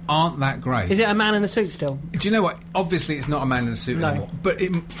effects aren't that great. Is it a man in a suit still? Do you know what? Obviously, it's not a man in a suit anymore. But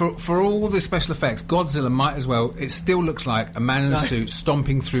for all the special effects, Godzilla might as well. It still looks like a man in a suit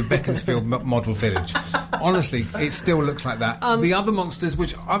stomping through Beaconsfield Model Village. Honestly, it still looks like that. The other monsters,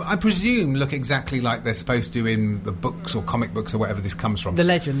 which I presume look exactly like they're supposed to in the books or comic books or whatever this comes from. The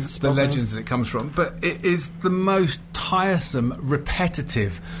legends. The legends that it comes from. But it is the most tiresome,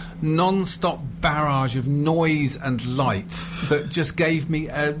 repetitive, non-stop barrage of noise and light that just gave me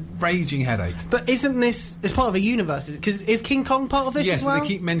a raging headache. But isn't this... It's part of a universe? Because is King Kong part of this as well? Yes, they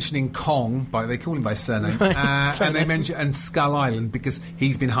keep mentioning Kong, they call him by his surname, and they mention and Skull Island because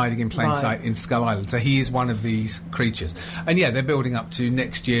he's been hiding in plain sight in Skull Island. So he is one of these creatures. And yeah, they're building up to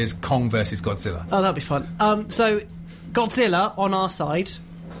next year's Kong versus Godzilla. Oh, that'll be fun. So, Godzilla on our side.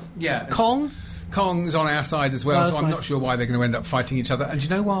 Yeah. Kong's on our side as well, so I'm not sure why they're going to end up fighting each other. And you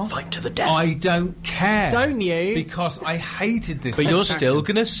know what? Fight to the death. I don't care. Don't you? Because I hated this. But you're still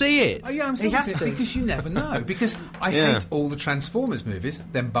going to see it. Oh, yeah, I'm still going to see it because you never know. Because I hate all the Transformers movies.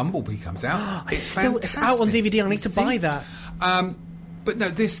 Then Bumblebee comes out. It's out on DVD. I need to buy that. But no,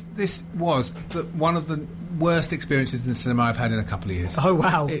 this was one of the worst experiences in the cinema I've had in a couple of years. Oh,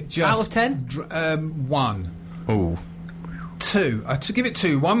 wow. It just, out of 10? 1. Oh. 2. To give it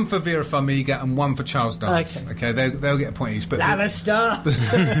 2. 1 for Vera Farmiga and 1 for Charles Dance. Okay, they'll get a point each. But Lannister!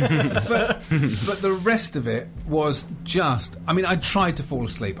 but the rest of it was just... I mean, I tried to fall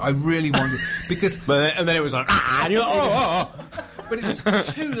asleep. I really wanted... because... and then it was like... and you're like, oh. But it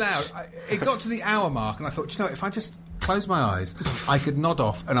was too loud. It got to the hour mark and I thought, you know what, if I just close my eyes, I could nod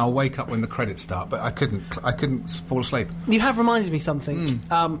off and I'll wake up when the credits start, but I couldn't fall asleep. You have reminded me something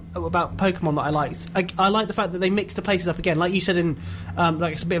about Pokemon that I liked. I like the fact that they mixed the places up again, like you said in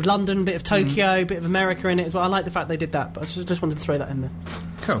like it's a bit of London, a bit of Tokyo, a bit of America in it as well. I like the fact they did that, but I just wanted to throw that in there.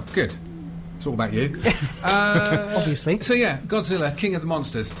 Cool, good. It's all about you. Obviously. So yeah, Godzilla, King of the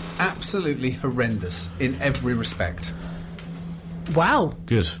Monsters, absolutely horrendous in every respect. Wow.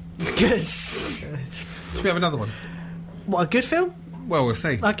 Good. Should we have another one? What, a good film? Well, we'll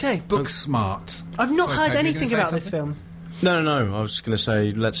see. Okay. Booksmart. I've not heard anything about this film. No. I was just going to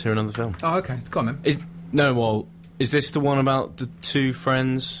say, let's hear another film. Oh, okay. Go on then. Is this the one about the two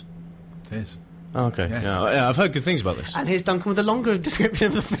friends? It is. Oh, okay. Yes. Yeah, I've heard good things about this. And here's Duncan with a longer description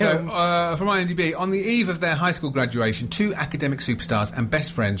of the film. So, from IMDb, on the eve of their high school graduation, 2 academic superstars and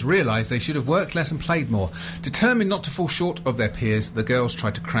best friends realise they should have worked less and played more. Determined not to fall short of their peers, the girls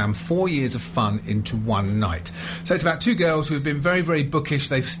try to cram 4 years of fun into one night. So it's about 2 girls who have been very, very bookish.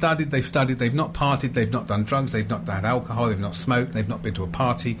 They've studied, they've not partied, they've not done drugs, they've not had alcohol, they've not smoked, they've not been to a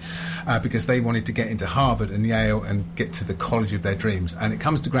party, because they wanted to get into Harvard and Yale and get to the college of their dreams. And it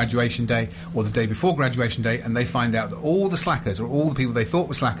comes to graduation day, or the day before graduation day, and they find out that all the slackers, or all the people they thought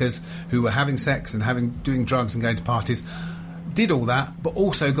were slackers, who were having sex and doing drugs and going to parties, did all that, but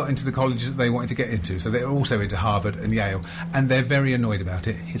also got into the colleges that they wanted to get into. So they're also into Harvard and Yale, and they're very annoyed about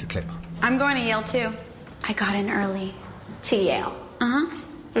it. Here's a clip. I'm going to Yale too. I got in early. To Yale. Oh,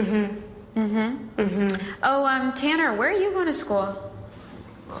 Tanner, where are you going to school?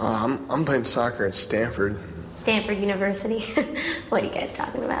 I'm playing soccer at Stanford. Stanford University. What are you guys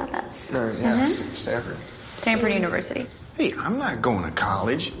talking about? That's... Stanford. Stanford University. Hey, I'm not going to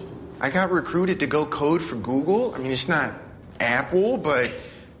college. I got recruited to go code for Google. I mean, it's not Apple, but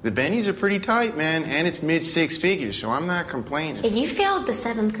the bennies are pretty tight, man, and it's mid-6 figures, so I'm not complaining. Hey, you failed the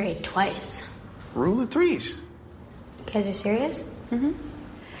 7th grade twice. Rule of threes. You guys are serious?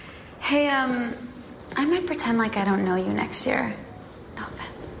 Hey, I might pretend like I don't know you next year. No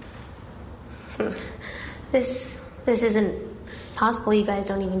offense. This isn't possible. You guys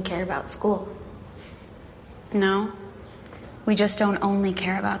don't even care about school. No. We just don't only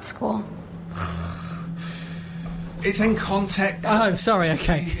care about school. It's in context. Oh, sorry,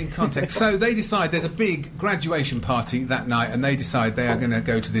 okay. In context. So they decide there's a big graduation party that night, and they decide they are going to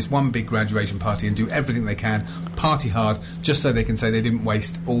go to this one big graduation party and do everything they can, party hard, just so they can say they didn't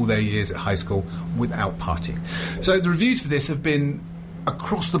waste all their years at high school without partying. So the reviews for this have been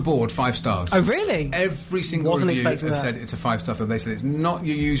across the board 5 stars. Oh, really? Every single review have said it's a 5-star film. They said it's not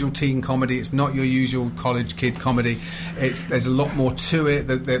your usual teen comedy, it's not your usual college kid comedy. There's a lot more to it.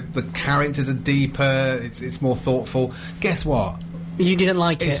 The characters are deeper. It's more thoughtful. Guess what? You didn't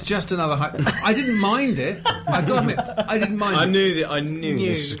like It's just another. I didn't mind it. I gotta admit, I didn't mind it. I knew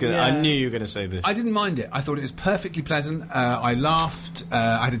this was gonna. Yeah. I knew you were going to say this. I didn't mind it. I thought it was perfectly pleasant. I laughed.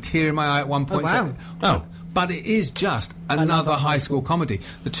 I had a tear in my eye at one point. Oh, wow. But it is just another high school comedy.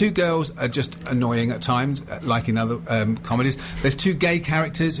 The 2 girls are just annoying at times, like in other comedies. There's 2 gay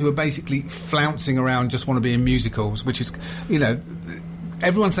characters who are basically flouncing around, just want to be in musicals, which is,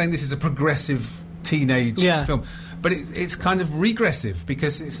 everyone's saying this is a progressive teenage Yeah. film. But it's kind of regressive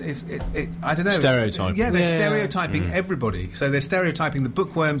because it's I don't know. Stereotyping. Yeah, they're Yeah. stereotyping everybody. So they're stereotyping the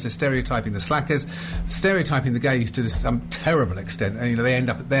bookworms, they're stereotyping the slackers, stereotyping the gays to some terrible extent. And, they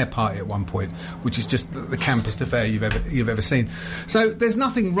end up at their party at one point, which is just the campest affair you've ever seen. So there's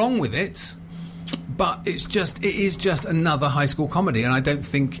nothing wrong with it. But it is just another high school comedy, and I don't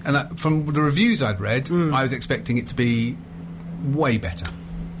think. And from the reviews I'd read, I was expecting it to be way better.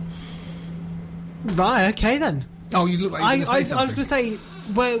 Right, okay then. Oh, you look like you're going to say something. I was going to say,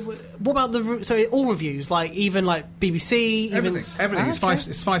 what about all reviews, like even like BBC, Everything. Ah, It's okay.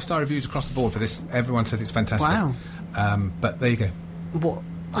 it's 5-star reviews across the board for this. Everyone says it's fantastic. Wow. But there you go. What?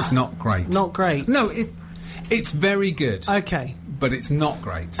 It's not great. Not great. No, it's very good. Okay. But it's not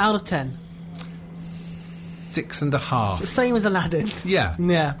great. Out of 10, 6.5. it's the same as Aladdin. Yeah.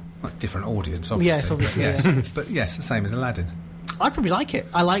 Yeah. Well, different audience, obviously. Yes, obviously, Yes. yeah. But yes, the same as Aladdin. I probably like it.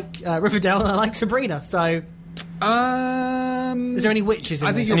 I like Riverdale and I like Sabrina. So, is there any witches in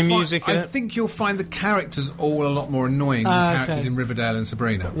I think this? Any music in I it? think you'll find the characters all a lot more annoying than Okay. characters in Riverdale and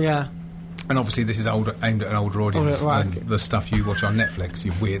Sabrina. Yeah. And obviously, this is aimed at an older audience Right, than okay. the stuff you watch on Netflix,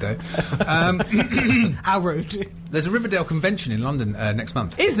 you weirdo. How rude. There's a Riverdale convention in London next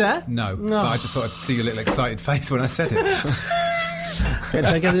month. Is there? No, No. but I just thought I'd see your little excited face when I said it.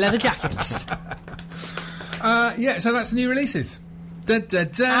 Gonna get leather jackets. Yeah, so that's the new releases. Da, da,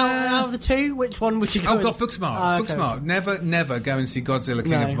 da. Out of the two, which one would you go? Oh and God, s- Booksmart. Ah, okay. Booksmart. Never go and see Godzilla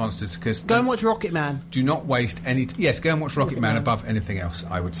King No. of the Monsters because Go and watch Rocket Man. do not waste any. Yes, go and watch Rocket Man above anything else.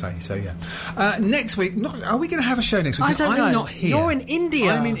 I would say so. Yeah. Next week, are we going to have a show next week? I don't I'm know. not here. You're in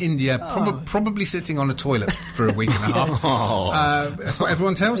India. I'm in India, probably sitting on a toilet for a week and a half. That's what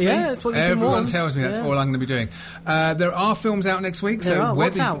everyone tells me. Yeah, that's what you've been everyone warned. tells me. That's Yeah. all I'm going to be doing. There are films out next week. There So are.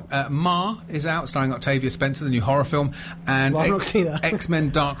 What's whether out? Ma is out, starring Octavia Spencer, the new horror film, and Well, I've not seen that. X-Men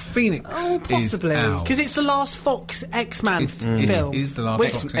Dark Phoenix Oh, possibly. is out. Because it's the last Fox X-Man film. It is the last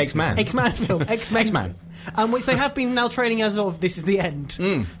Which- Fox X-Man. X-Man film. X-Men. Which they have been now training as of this is the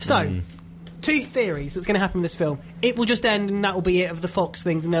end. So, two theories that's going to happen in this film. It will just end and that will be it of the Fox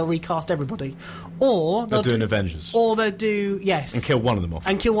things and they'll recast everybody. Or They'll do an Avengers. Or they'll do, yes. And kill one of them off.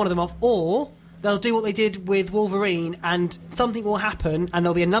 And kill one of them off. Or they'll do what they did with Wolverine and something will happen and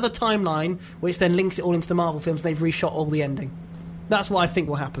there'll be another timeline which then links it all into the Marvel films and they've reshot all the ending. That's what I think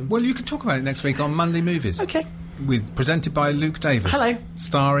will happen. Well, you can talk about it next week on Monday Movies. Okay. Presented by Luke Davis. Hello.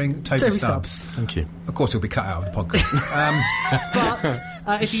 Starring Toby Stubbs. Thank you. Of course, he'll be cut out of the podcast.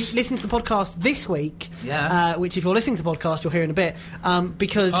 But if you listen to the podcast this week, Yeah. which if you're listening to the podcast, you'll hear in a bit,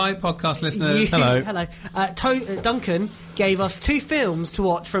 because Hi, podcast listeners. hello. Duncan gave us two films to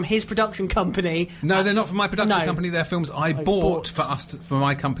watch from his production company. No, they're not from my production No. company. They're films I bought. bought for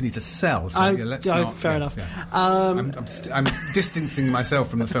my company to sell. So Oh, yeah, let's oh, not. fair yeah, enough. yeah. I'm distancing myself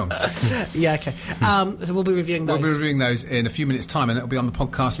from the films. Yeah, okay. So we'll be reviewing those. We'll be reviewing those in a few minutes' time, and it'll be on the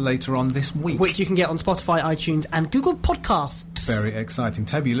podcast later on this week. which you can get on Spotify, iTunes, and Google Podcasts. Very exciting.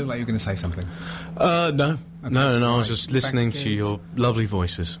 Toby, you look like you're going to say something. No. No, I was right. just listening Thanks, to your lovely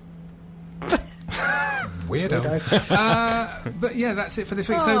voices. Weirdo. But yeah, that's it for this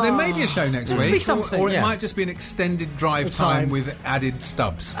week. So there may be a show next There'll week, be something, or it yeah. might just be an extended drive Time. time with added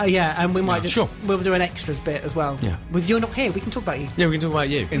stubs. Yeah, and we might Sure. we'll do an extras bit as well. Yeah. With you're not here, we can talk about you. Yeah, we can talk about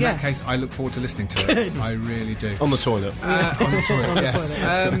you. In Yeah. that case, I look forward to listening to it. I really do. On the toilet. On the toilet, On the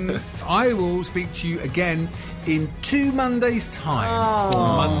yes. toilet, I will speak to you again in 2 Mondays' time for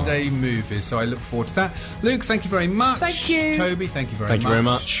Monday Movies. So I look forward to that. Luke, thank you very much. Thank you. Toby, thank you very Thank much. you very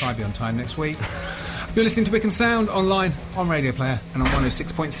much. Try to be on time next week. You're listening to Wickham Sound online, on Radio Player, and on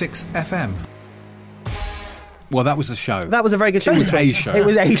 106.6 FM. Well, that was the show. That was a very good show. It was this week. a show. It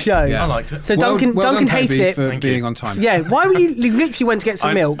was a show. Yeah. I liked it. So Well Duncan done, hated Toby, it. for Thank being you. on time. Yeah, why were you literally went to get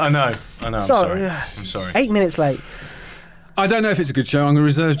some milk? I know. I'm Sorry. sorry. I'm sorry. 8 minutes late I don't know if it's a good show. I'm going to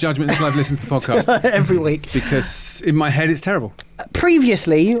reserve judgment until I've listened to the podcast every week. because in my head it's terrible.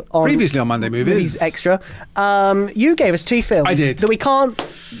 Previously on Monday Movies. Extra, you gave us two films. I did. That we can't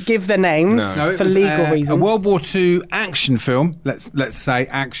give their names No, it for was, legal a reasons. World War II action film. Let's say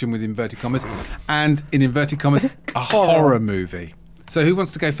action with inverted commas, and in inverted commas, a horror movie. So who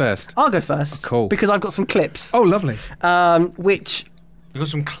wants to go first? I'll go first. Oh, cool. Because I've got some clips. Oh, lovely. Which You got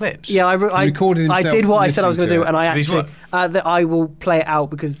some clips. yeah, I recorded I himself did what I said I was going to listening do, to and I These actually that I will play it out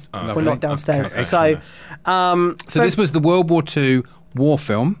because we're Lovely. not downstairs. Okay, so, So this was the World War II war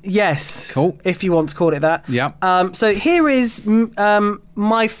film. yes, Cool. if you want to call it that. Yeah. So here is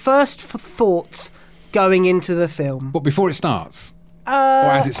my first thoughts going into the film. But before it starts, or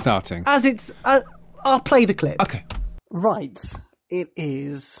as it's starting. As it's, I'll play the clip. Okay. Right, it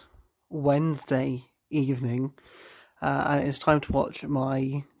is Wednesday evening, and it's time to watch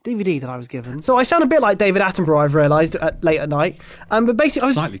my DVD that I was given. So I sound a bit like David Attenborough, I've realised, late at night. But basically, I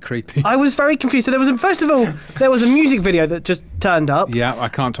was Slightly creepy. I was very confused. So first of all, there was a music video that just turned up. Yeah, I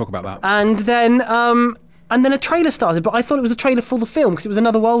can't talk about that. And then a trailer started, but I thought it was a trailer for the film because it was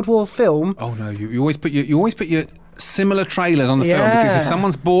another World War film. Oh no, you always put your similar trailers on the film, because if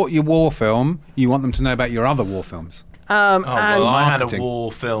someone's bought your war film, you want them to know about your other war films. Well, I had a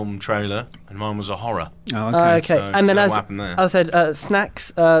war film trailer, and mine was a horror. Oh, okay. Okay, So, and then what as happened there? I said,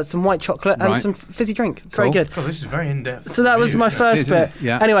 snacks, some white chocolate, and Right. some fizzy drink. It's Cool. very good. God, this is very in-depth. So that was review. my first isn't bit. it?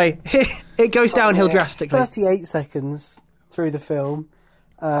 Yeah. Anyway, it goes downhill drastically. 38 seconds through the film.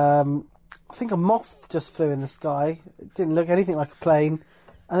 I think a moth just flew in the sky. It didn't look anything like a plane.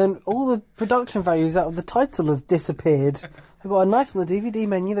 And then all the production values out of the title have disappeared. They've got a nice on the DVD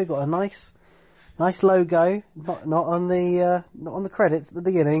menu. They've got a nice logo. Not on the credits at the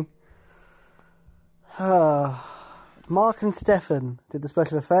beginning. Mark and Stefan did the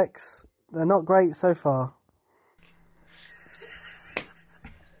special effects. They're not great so far.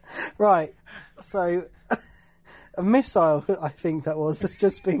 Right, so a missile, I think that was, has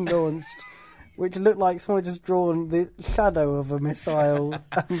just been launched, which looked like someone had just drawn the shadow of a missile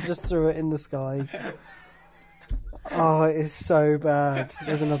and just threw it in the sky. Oh, it is so bad.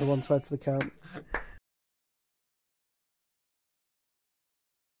 There's another one to add to the count.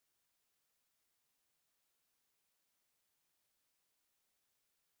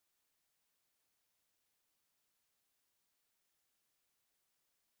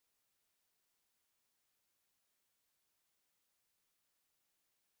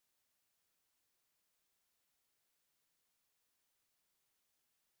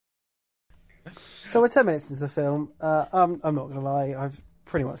 So we're 10 minutes into the film. I'm not going to lie, I've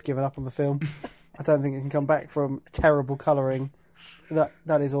pretty much given up on the film. I don't think it can come back from terrible colouring.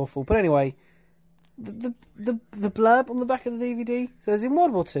 That is awful. But anyway, the blurb on the back of the DVD says, in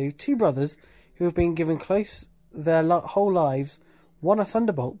World War II, two brothers who have been given close their whole lives, one a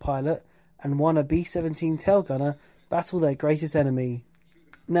Thunderbolt pilot and one a B-17 tail gunner, battle their greatest enemy.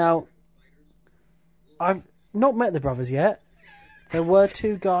 Now, I've not met the brothers yet. There were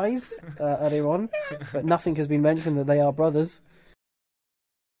two guys earlier on, but nothing has been mentioned that they are brothers.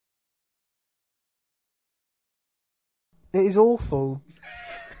 It is awful.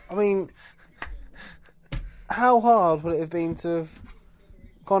 I mean, how hard would it have been to have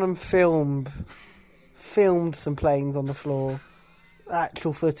gone and filmed some planes on the floor,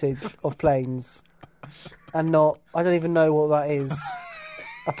 actual footage of planes, and not, I don't even know what that is,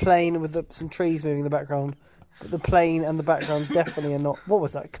 a plane with some trees moving in the background. The plane and the background definitely are not. What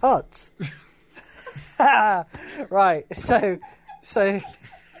was that? Cuts. Right. So.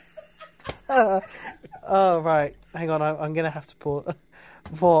 Oh right. Hang on. I'm going to have to pause.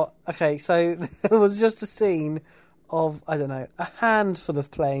 What? Okay. So there was just a scene of, I don't know, a handful of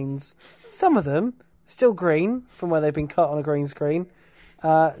planes. Some of them still green from where they've been cut on a green screen,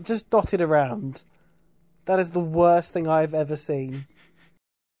 just dotted around. That is the worst thing I've ever seen.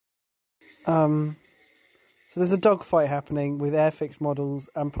 So there's a dogfight happening with Airfix models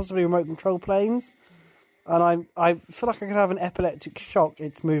and possibly remote control planes. And I feel like I could have an epileptic shock.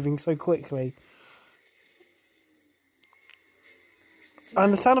 It's moving so quickly.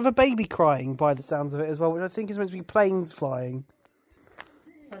 And the sound of a baby crying by the sounds of it as well, which I think is meant to be planes flying.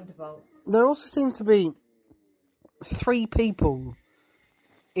 Thunderbolts. There also seems to be 3 people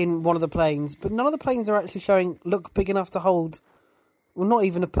in one of the planes, but none of the planes are actually look big enough to hold, well, not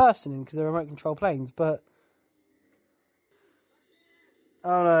even a person in, because they're remote control planes, but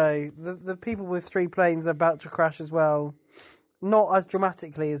oh no, the people with 3 planes are about to crash as well. Not as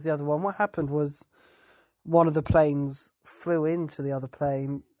dramatically as the other one. What happened was one of the planes flew into the other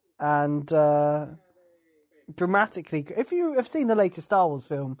plane and dramatically, if you have seen the latest Star Wars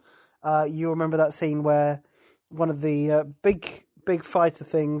film, you remember that scene where one of the big fighter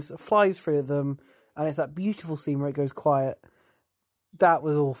things flies through them, and it's that beautiful scene where it goes quiet. That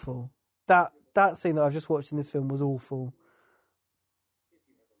was awful. That scene that I've just watched in this film was awful.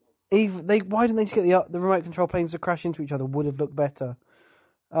 Why didn't they just get the remote control planes to crash into each other? Would have looked better.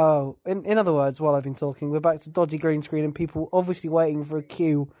 Oh, in other words, while I've been talking, we're back to dodgy green screen and people obviously waiting for a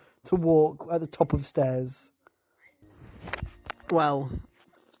queue to walk at the top of stairs. Well,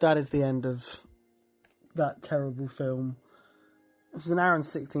 that is the end of that terrible film. It was an hour and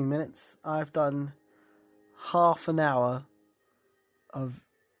 16 minutes. I've done half an hour of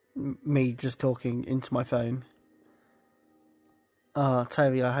me just talking into my phone.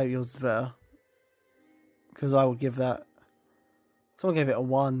 Toby, I hope yours is better. Because I would give that... Someone gave it a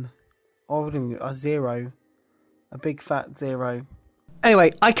 1. I would give it a 0. A big fat 0.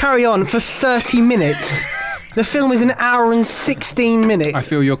 Anyway, I carry on for 30 minutes The film is an hour and 16 minutes. I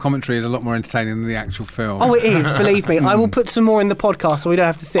feel your commentary is a lot more entertaining than the actual film. Oh, it is, believe me. I will put some more in the podcast so we don't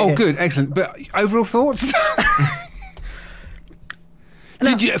have to sit here. Good, excellent. But overall thoughts?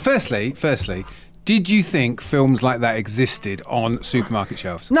 Firstly, did you think films like that existed on supermarket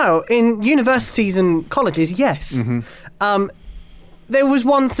shelves? No, in universities and colleges, yes. Mm-hmm. There was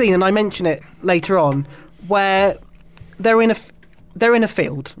one scene, and I mention it later on, where they're in a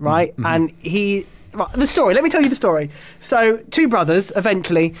field, right? Mm-hmm. And the story. Let me tell you the story. So, two brothers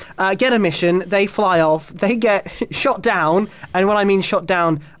eventually get a mission. They fly off. They get shot down, and when I mean shot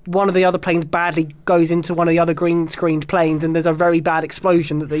down, one of the other planes badly goes into one of the other green-screened planes, and there's a very bad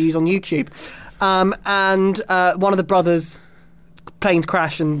explosion that they use on YouTube. And one of the brothers' planes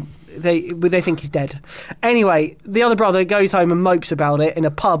crash, and they think he's dead. Anyway, the other brother goes home and mopes about it in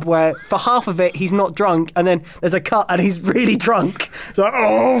a pub where for half of it he's not drunk, and then there's a cut and he's really drunk. It's like,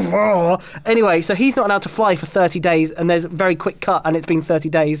 oh. Anyway, so he's not allowed to fly for 30 days, and there's a very quick cut and it's been 30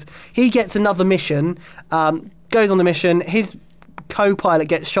 days. He gets another mission, goes on the mission, his co-pilot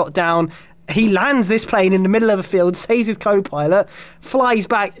gets shot down. He lands this plane in the middle of a field, saves his co-pilot, flies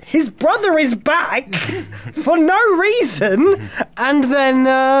back. His brother is back for no reason, and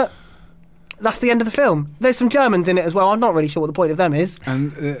then that's the end of the film. There's some Germans in it as well. I'm not really sure what the point of them is.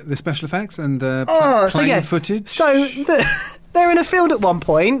 And the special effects and the plane footage? So they're in a field at one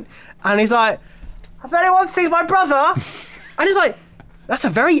point, and he's like, "Has anyone seen my brother?" And he's like, "That's a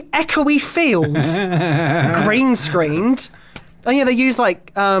very echoey field." Green screened. And yeah, they use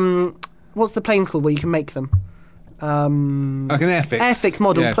like, what's the plane called where you can make them? Like an Airfix. Airfix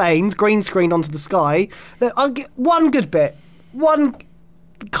model planes, green screened onto the sky. I'll get one good bit. One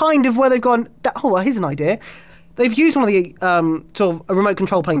kind of where they've gone, here's an idea. They've used one of the sort of remote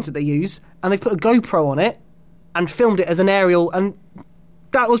control planes that they use, and they've put a GoPro on it and filmed it as an aerial, and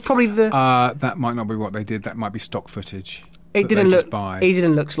that was probably the... that might not be what they did. That might be stock footage. It didn't look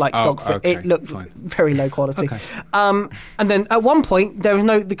like stock footage. Okay, it looked fine. very low quality. Okay. And then at one point, there was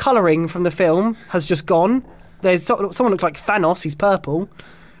the colouring from the film has just gone. There's someone looks like Thanos. He's purple.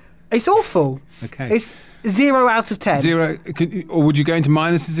 It's awful. Okay. It's 0 out of 10. 0. Or would you go into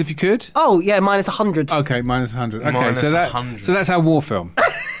minuses if you could? Oh yeah, minus 100. Okay, minus 100. Okay, Minus so 100. that's our war film.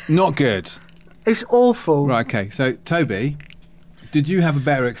 Not good. It's awful. Right. Okay. So Toby, did you have a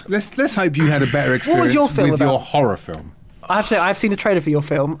better? Let's hope you had a better experience What was your film with about? your horror film. I have to say, I've seen the trailer for your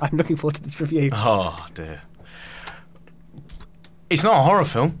film. I'm looking forward to this review. Oh dear. It's not a horror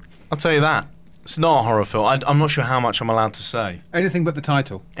film. I'll tell you that. It's not a horror film. I'm not sure how much I'm allowed to say. Anything but the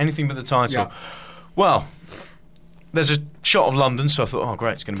title. Anything but the title. Yeah. Well, there's a shot of London, so I thought, oh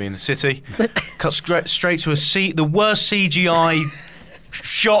great, it's going to be in the city. Cut straight to the worst CGI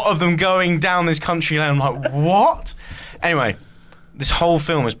shot of them going down this country lane. I'm like, what? Anyway, this whole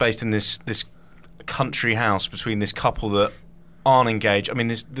film is based in this country house between this couple that aren't engaged. I mean,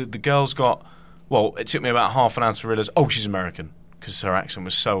 the girl's got... Well, it took me about half an hour to realise, she's American, because her accent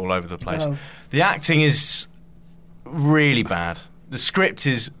was so all over the place. Oh. The acting is really bad. The script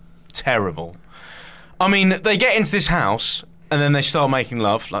is terrible. I mean, they get into this house, and then they start making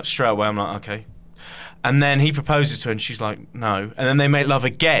love, like, straight away. I'm like, okay. And then he proposes to her, and she's like, no. And then they make love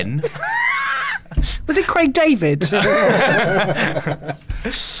again. Was it Craig David? Or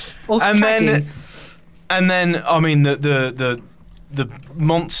and Shaggy? then, I mean, the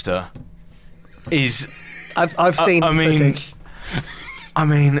monster is... I've seen footage. I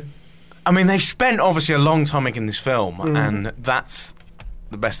mean, they've spent obviously a long time making this film, and that's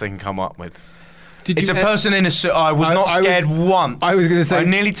the best they can come up with. It's a person in a suit. I was not scared once. I was going to say... I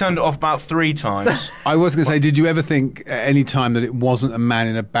nearly turned it off about 3 times. I was going to say, did you ever think at any time that it wasn't a man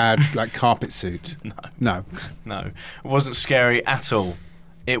in a bad carpet suit? No. It wasn't scary at all.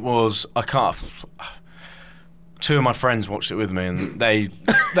 It was... I can't... 2 of my friends watched it with me, and we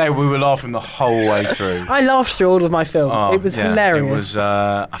were laughing the whole way through. I laughed through all of my film. It was hilarious. It was.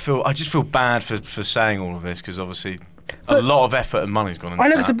 I just feel bad for saying all of this, because obviously a lot of effort and money's gone into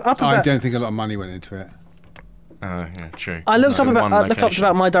that. I don't think a lot of money went into it. Yeah, true. I looked up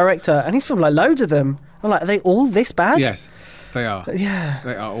about my director, and he's filmed like loads of them. I'm like, are they all this bad? Yes, they are. Yeah,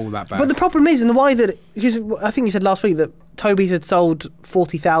 they are all that bad. But the problem is, and why because I think you said last week that Toby's had sold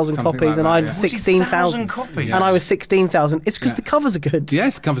 40,000 copies, like and that, I had 16,000 copies, and I was 16,000. It's because the covers are good.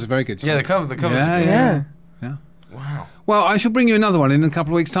 Yes, the covers are very good. Yeah, the covers are good. Yeah. Wow. Well, I shall bring you another one in a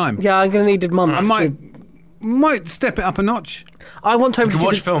couple of weeks' time. Yeah, I'm going to need a month. I might step it up a notch. I want Toby to see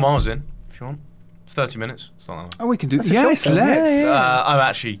watch a film I was in, if you want. It's 30 minutes. It's not that long. Oh, we can do... That's Yes, let's. Yeah. I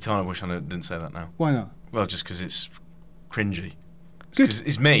actually kind of wish I didn't say that now. Why not? Well, just because it's cringy. 'Cause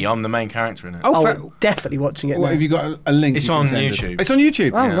it's me. I'm the main character in it. Oh, definitely watching it. What, now. have you got a link? It's you can on send us? YouTube. It's on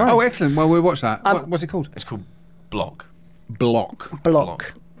YouTube. Oh, nice. Oh, excellent. Well, we'll watch that. What's it called? It's called Block. Block.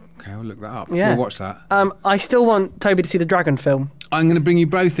 Okay, I'll look that up. Yeah. We'll watch that. I still want Toby to see the dragon film. I'm going to bring you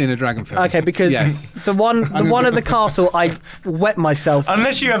both in a dragon film. Okay, because yes. the one at the castle, I wet myself.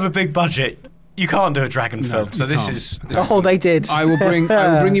 Unless you have a big budget, you can't do a dragon film. So this is. They did. I will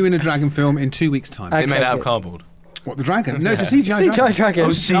bring you in a dragon film in 2 weeks' time. Is it made out of cardboard? What, the dragon? No, it's a CGI dragon. Oh,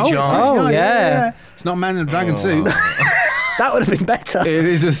 CGI. Oh, yeah. It's not a man in a dragon suit. That would have been better. It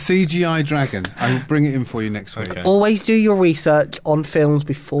is a CGI dragon. I will bring it in for you next week. Okay. Always do your research on films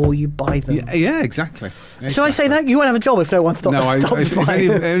before you buy them. Yeah, exactly. Should I say that? You won't have a job if no one stops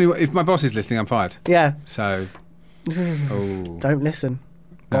if my boss is listening, I'm fired. Yeah. So, Don't listen,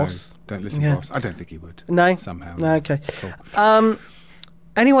 boss. No, don't listen, boss. I don't think he would. No? Somehow. No, okay. Cool.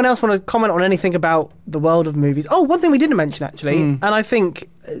 Anyone else want to comment on anything about the world of movies? Oh, one thing we didn't mention, actually, and I think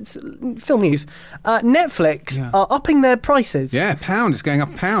it's film news. Netflix are upping their prices. Yeah, £1. It's going up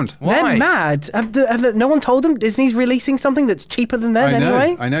 £1. They're mad. No one told them Disney's releasing something that's cheaper than theirs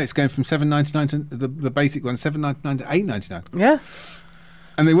anyway? I know. It's going from $7.99 to the basic one, $7.99 to $8.99. Yeah.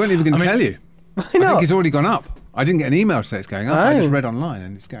 And they weren't even going to tell you. Why I not? think it's already gone up. I didn't get an email to say it's going up. Oh. I just read online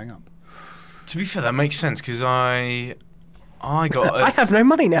and it's going up. To be fair, that makes sense because I got. I have no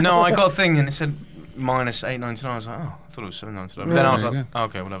money now. No, I got a thing and it said minus $8.99. I was like, oh, I thought it was $7.99. But then I was like, oh,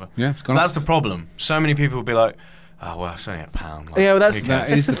 okay, whatever. Yeah, it's gone That's up. the problem. So many people will be like, oh well, it's only £1. Like, Yeah, well, that's who cares?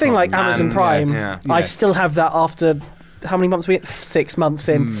 it's the thing. Like Amazon And, Prime, yeah. I Yes. still have that after how many months? 6 months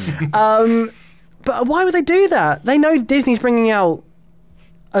in. But why would they do that? They know Disney's bringing out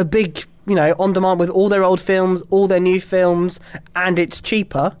a big, on demand with all their old films, all their new films, and it's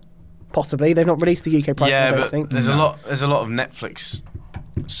cheaper. Possibly they've not released the UK price. Yeah, I don't but think. there's a lot of Netflix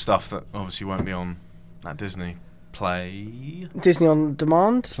stuff that obviously won't be on that Disney Play. Disney on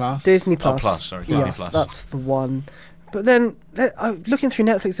demand, Plus. Disney Plus. Oh, Plus, sorry, Disney Yes, Plus. that's the one. But then looking through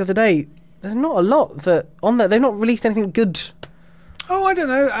Netflix the other day, there's not a lot that on there. They've not released anything good. Oh, I don't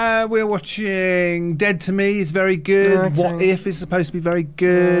know. We're watching Dead to Me is very good. Okay. What If is supposed to be very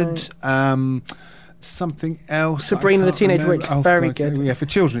good. Something else. Sabrina the Teenage Witch is very good. Yeah, for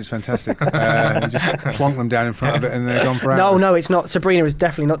children it's fantastic. You just plonk them down in front of it and they're gone for hours. No, it's not. Sabrina is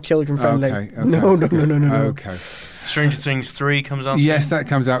definitely not children friendly. Okay. No. Okay. Stranger Things 3 comes out. Yes, that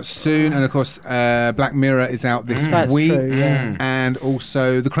comes out soon, and of course, Black Mirror is out this That's week, true, yeah. and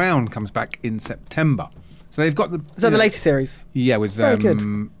also The Crown comes back in September. So they've got the. Is that the latest series? Yeah, with Very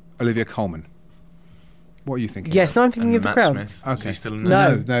good. Olivia Colman. What are you thinking? Yes, no, I'm thinking And of The Matt Crown. Smith. Okay. Is he still in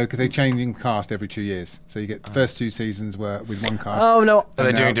No. No, because they change in cast every 2 years. So you get the first 2 seasons were with one cast. Oh no, Are they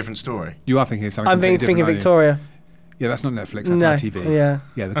And doing now- a different story? You are thinking of something. I'm completely thinking different, Victoria. aren't you? Yeah, that's not Netflix. That's No, ITV.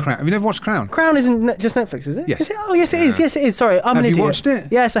 yeah. The Crown. Have you never watched Crown? Crown isn't just Netflix, is it? Yes. Is it? Oh, yes, it is. Yes, it is. Sorry, I'm Have an you idiot. watched it?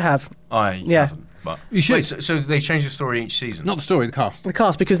 Yes, I have. I Yeah. haven't. But You should. Wait, so they change the story each season? Not the story, the cast. The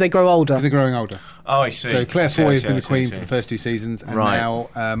cast because they grow older. Because they're growing older. Oh, I see. So Claire I see, Foy I has see, been I the see, Queen I for see. the first 2 seasons, and Right. now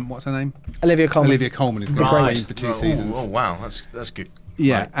what's her name? Olivia Colman. Olivia Colman is the Great. Queen for 2 Oh, seasons. Oh, wow, that's good.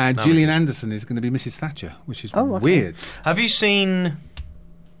 Yeah, Right. and That Gillian was good. Anderson is going to be Mrs. Thatcher, which is Oh, okay. weird. Have you seen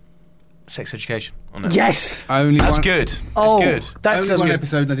Sex Education on Netflix? Yes. Only That's one, good. Oh, That's good. that's Only one good.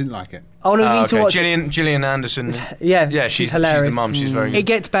 episode, and I didn't like it. Oh no, you need to Okay. watch. Gillian Anderson. Yeah, Yeah, she's she's hilarious. the mum. She's very good. It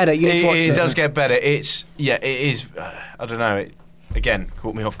gets better. You need to watch it. It does get better. It is. I don't know. It again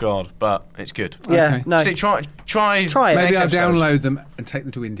caught me off guard, but it's good. Yeah, Okay. no. So try it. Try it. Maybe next I'll episode. download them and take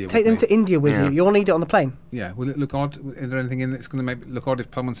them to India. Take them with me. to India with Yeah. you. You'll need it on the plane. Yeah, will it look odd? Is there anything in that's going to make it look odd if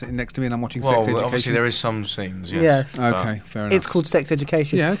someone's sitting next to me and I'm watching Well, Sex Education? obviously there is some scenes. Yes. Yes. but- Okay, fair enough. It's called Sex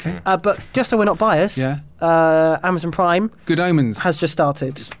Education. Yeah, okay. But just so we're not biased, Yeah. Amazon Prime Good Omens has just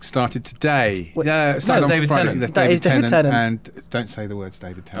started. started today. Wait, Yeah, it started no, on David Friday. Tennant. That's That is David Tennant. And don't say the words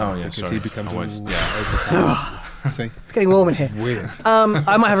David Tennant Oh, yeah, because sorry. he becomes Always. See, It's getting warm in here. weird. I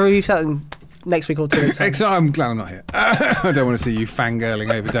might have a review for that in next week or 2 weeks. Excellent. I'm glad I'm not here. I don't want to see you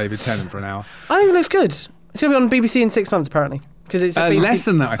fangirling over David Tennant for an hour. I think it looks good. It's going to be on BBC in 6 months, apparently. Because it's a BBC Less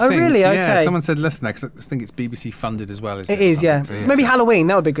than that, I think. Oh, really? Yeah, Okay. someone said less than that because I think it's BBC funded as well. It is, yeah. So, Maybe so- Halloween.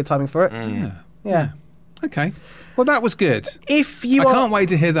 That would be good timing for it. Yeah. Okay. Well, that was good. If you I are, can't wait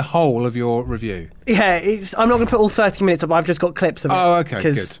to hear the whole of your review. yeah, I'm not going to put all 30 minutes up. I've just got clips of it. Oh, okay,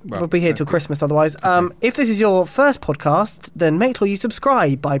 Because good. Well, we'll be here that's till good. Christmas otherwise. If this is your first podcast, then make sure you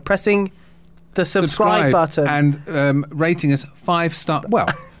subscribe by pressing the subscribe button. and rating us 5 star. Well,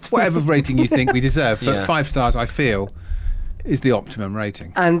 whatever rating you think we deserve, but Yeah. 5 stars, I feel, is the optimum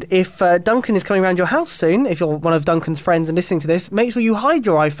rating. And if Duncan is coming around your house soon, if you're one of Duncan's friends and listening to this, make sure you hide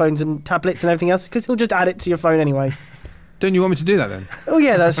your iPhones and tablets and everything else because he'll just add it to your phone anyway. Don't you want me to do that then? Oh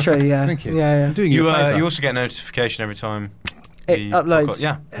yeah, that's true. Yeah, Thank you. Yeah, I'm doing you yeah. a favour. You also get a notification every time It uploads.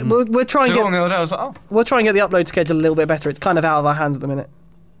 Yeah. We'll try and So get. on the other day, I was like, oh. We'll try and get the upload schedule a little bit better. It's kind of out of our hands at the minute.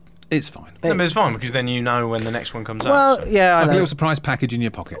 It's fine. No, but it's fine because then you know when the next one comes out. Well, So. yeah, It's I like a know. little surprise package in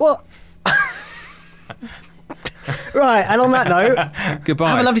your pocket. Well. Right, and on that note, Goodbye.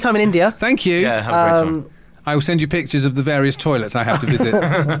 have a lovely time in India. Thank you. Yeah, have a great time. I will send you pictures of the various toilets I have to visit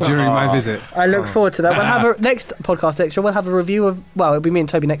during my visit. I look forward to that. We'll have a next podcast extra. We'll have a review of. Well, it'll be me and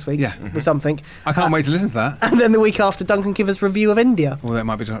Toby next week. Yeah. With something. I can't wait to listen to that. And then the week after, Duncan give us review of India. Well, that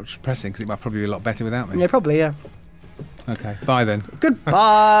might be depressing because it might probably be a lot better without me. Yeah, probably. Yeah. Okay. Bye then.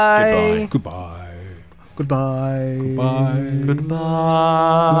 Goodbye. Goodbye. Goodbye. Goodbye. Goodbye.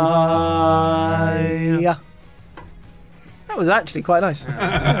 Yeah. That was actually quite nice.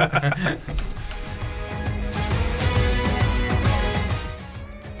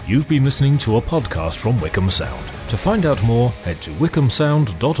 You've been listening to a podcast from Wickham Sound. To find out more, head to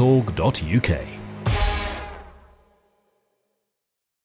wickhamsound.org.uk.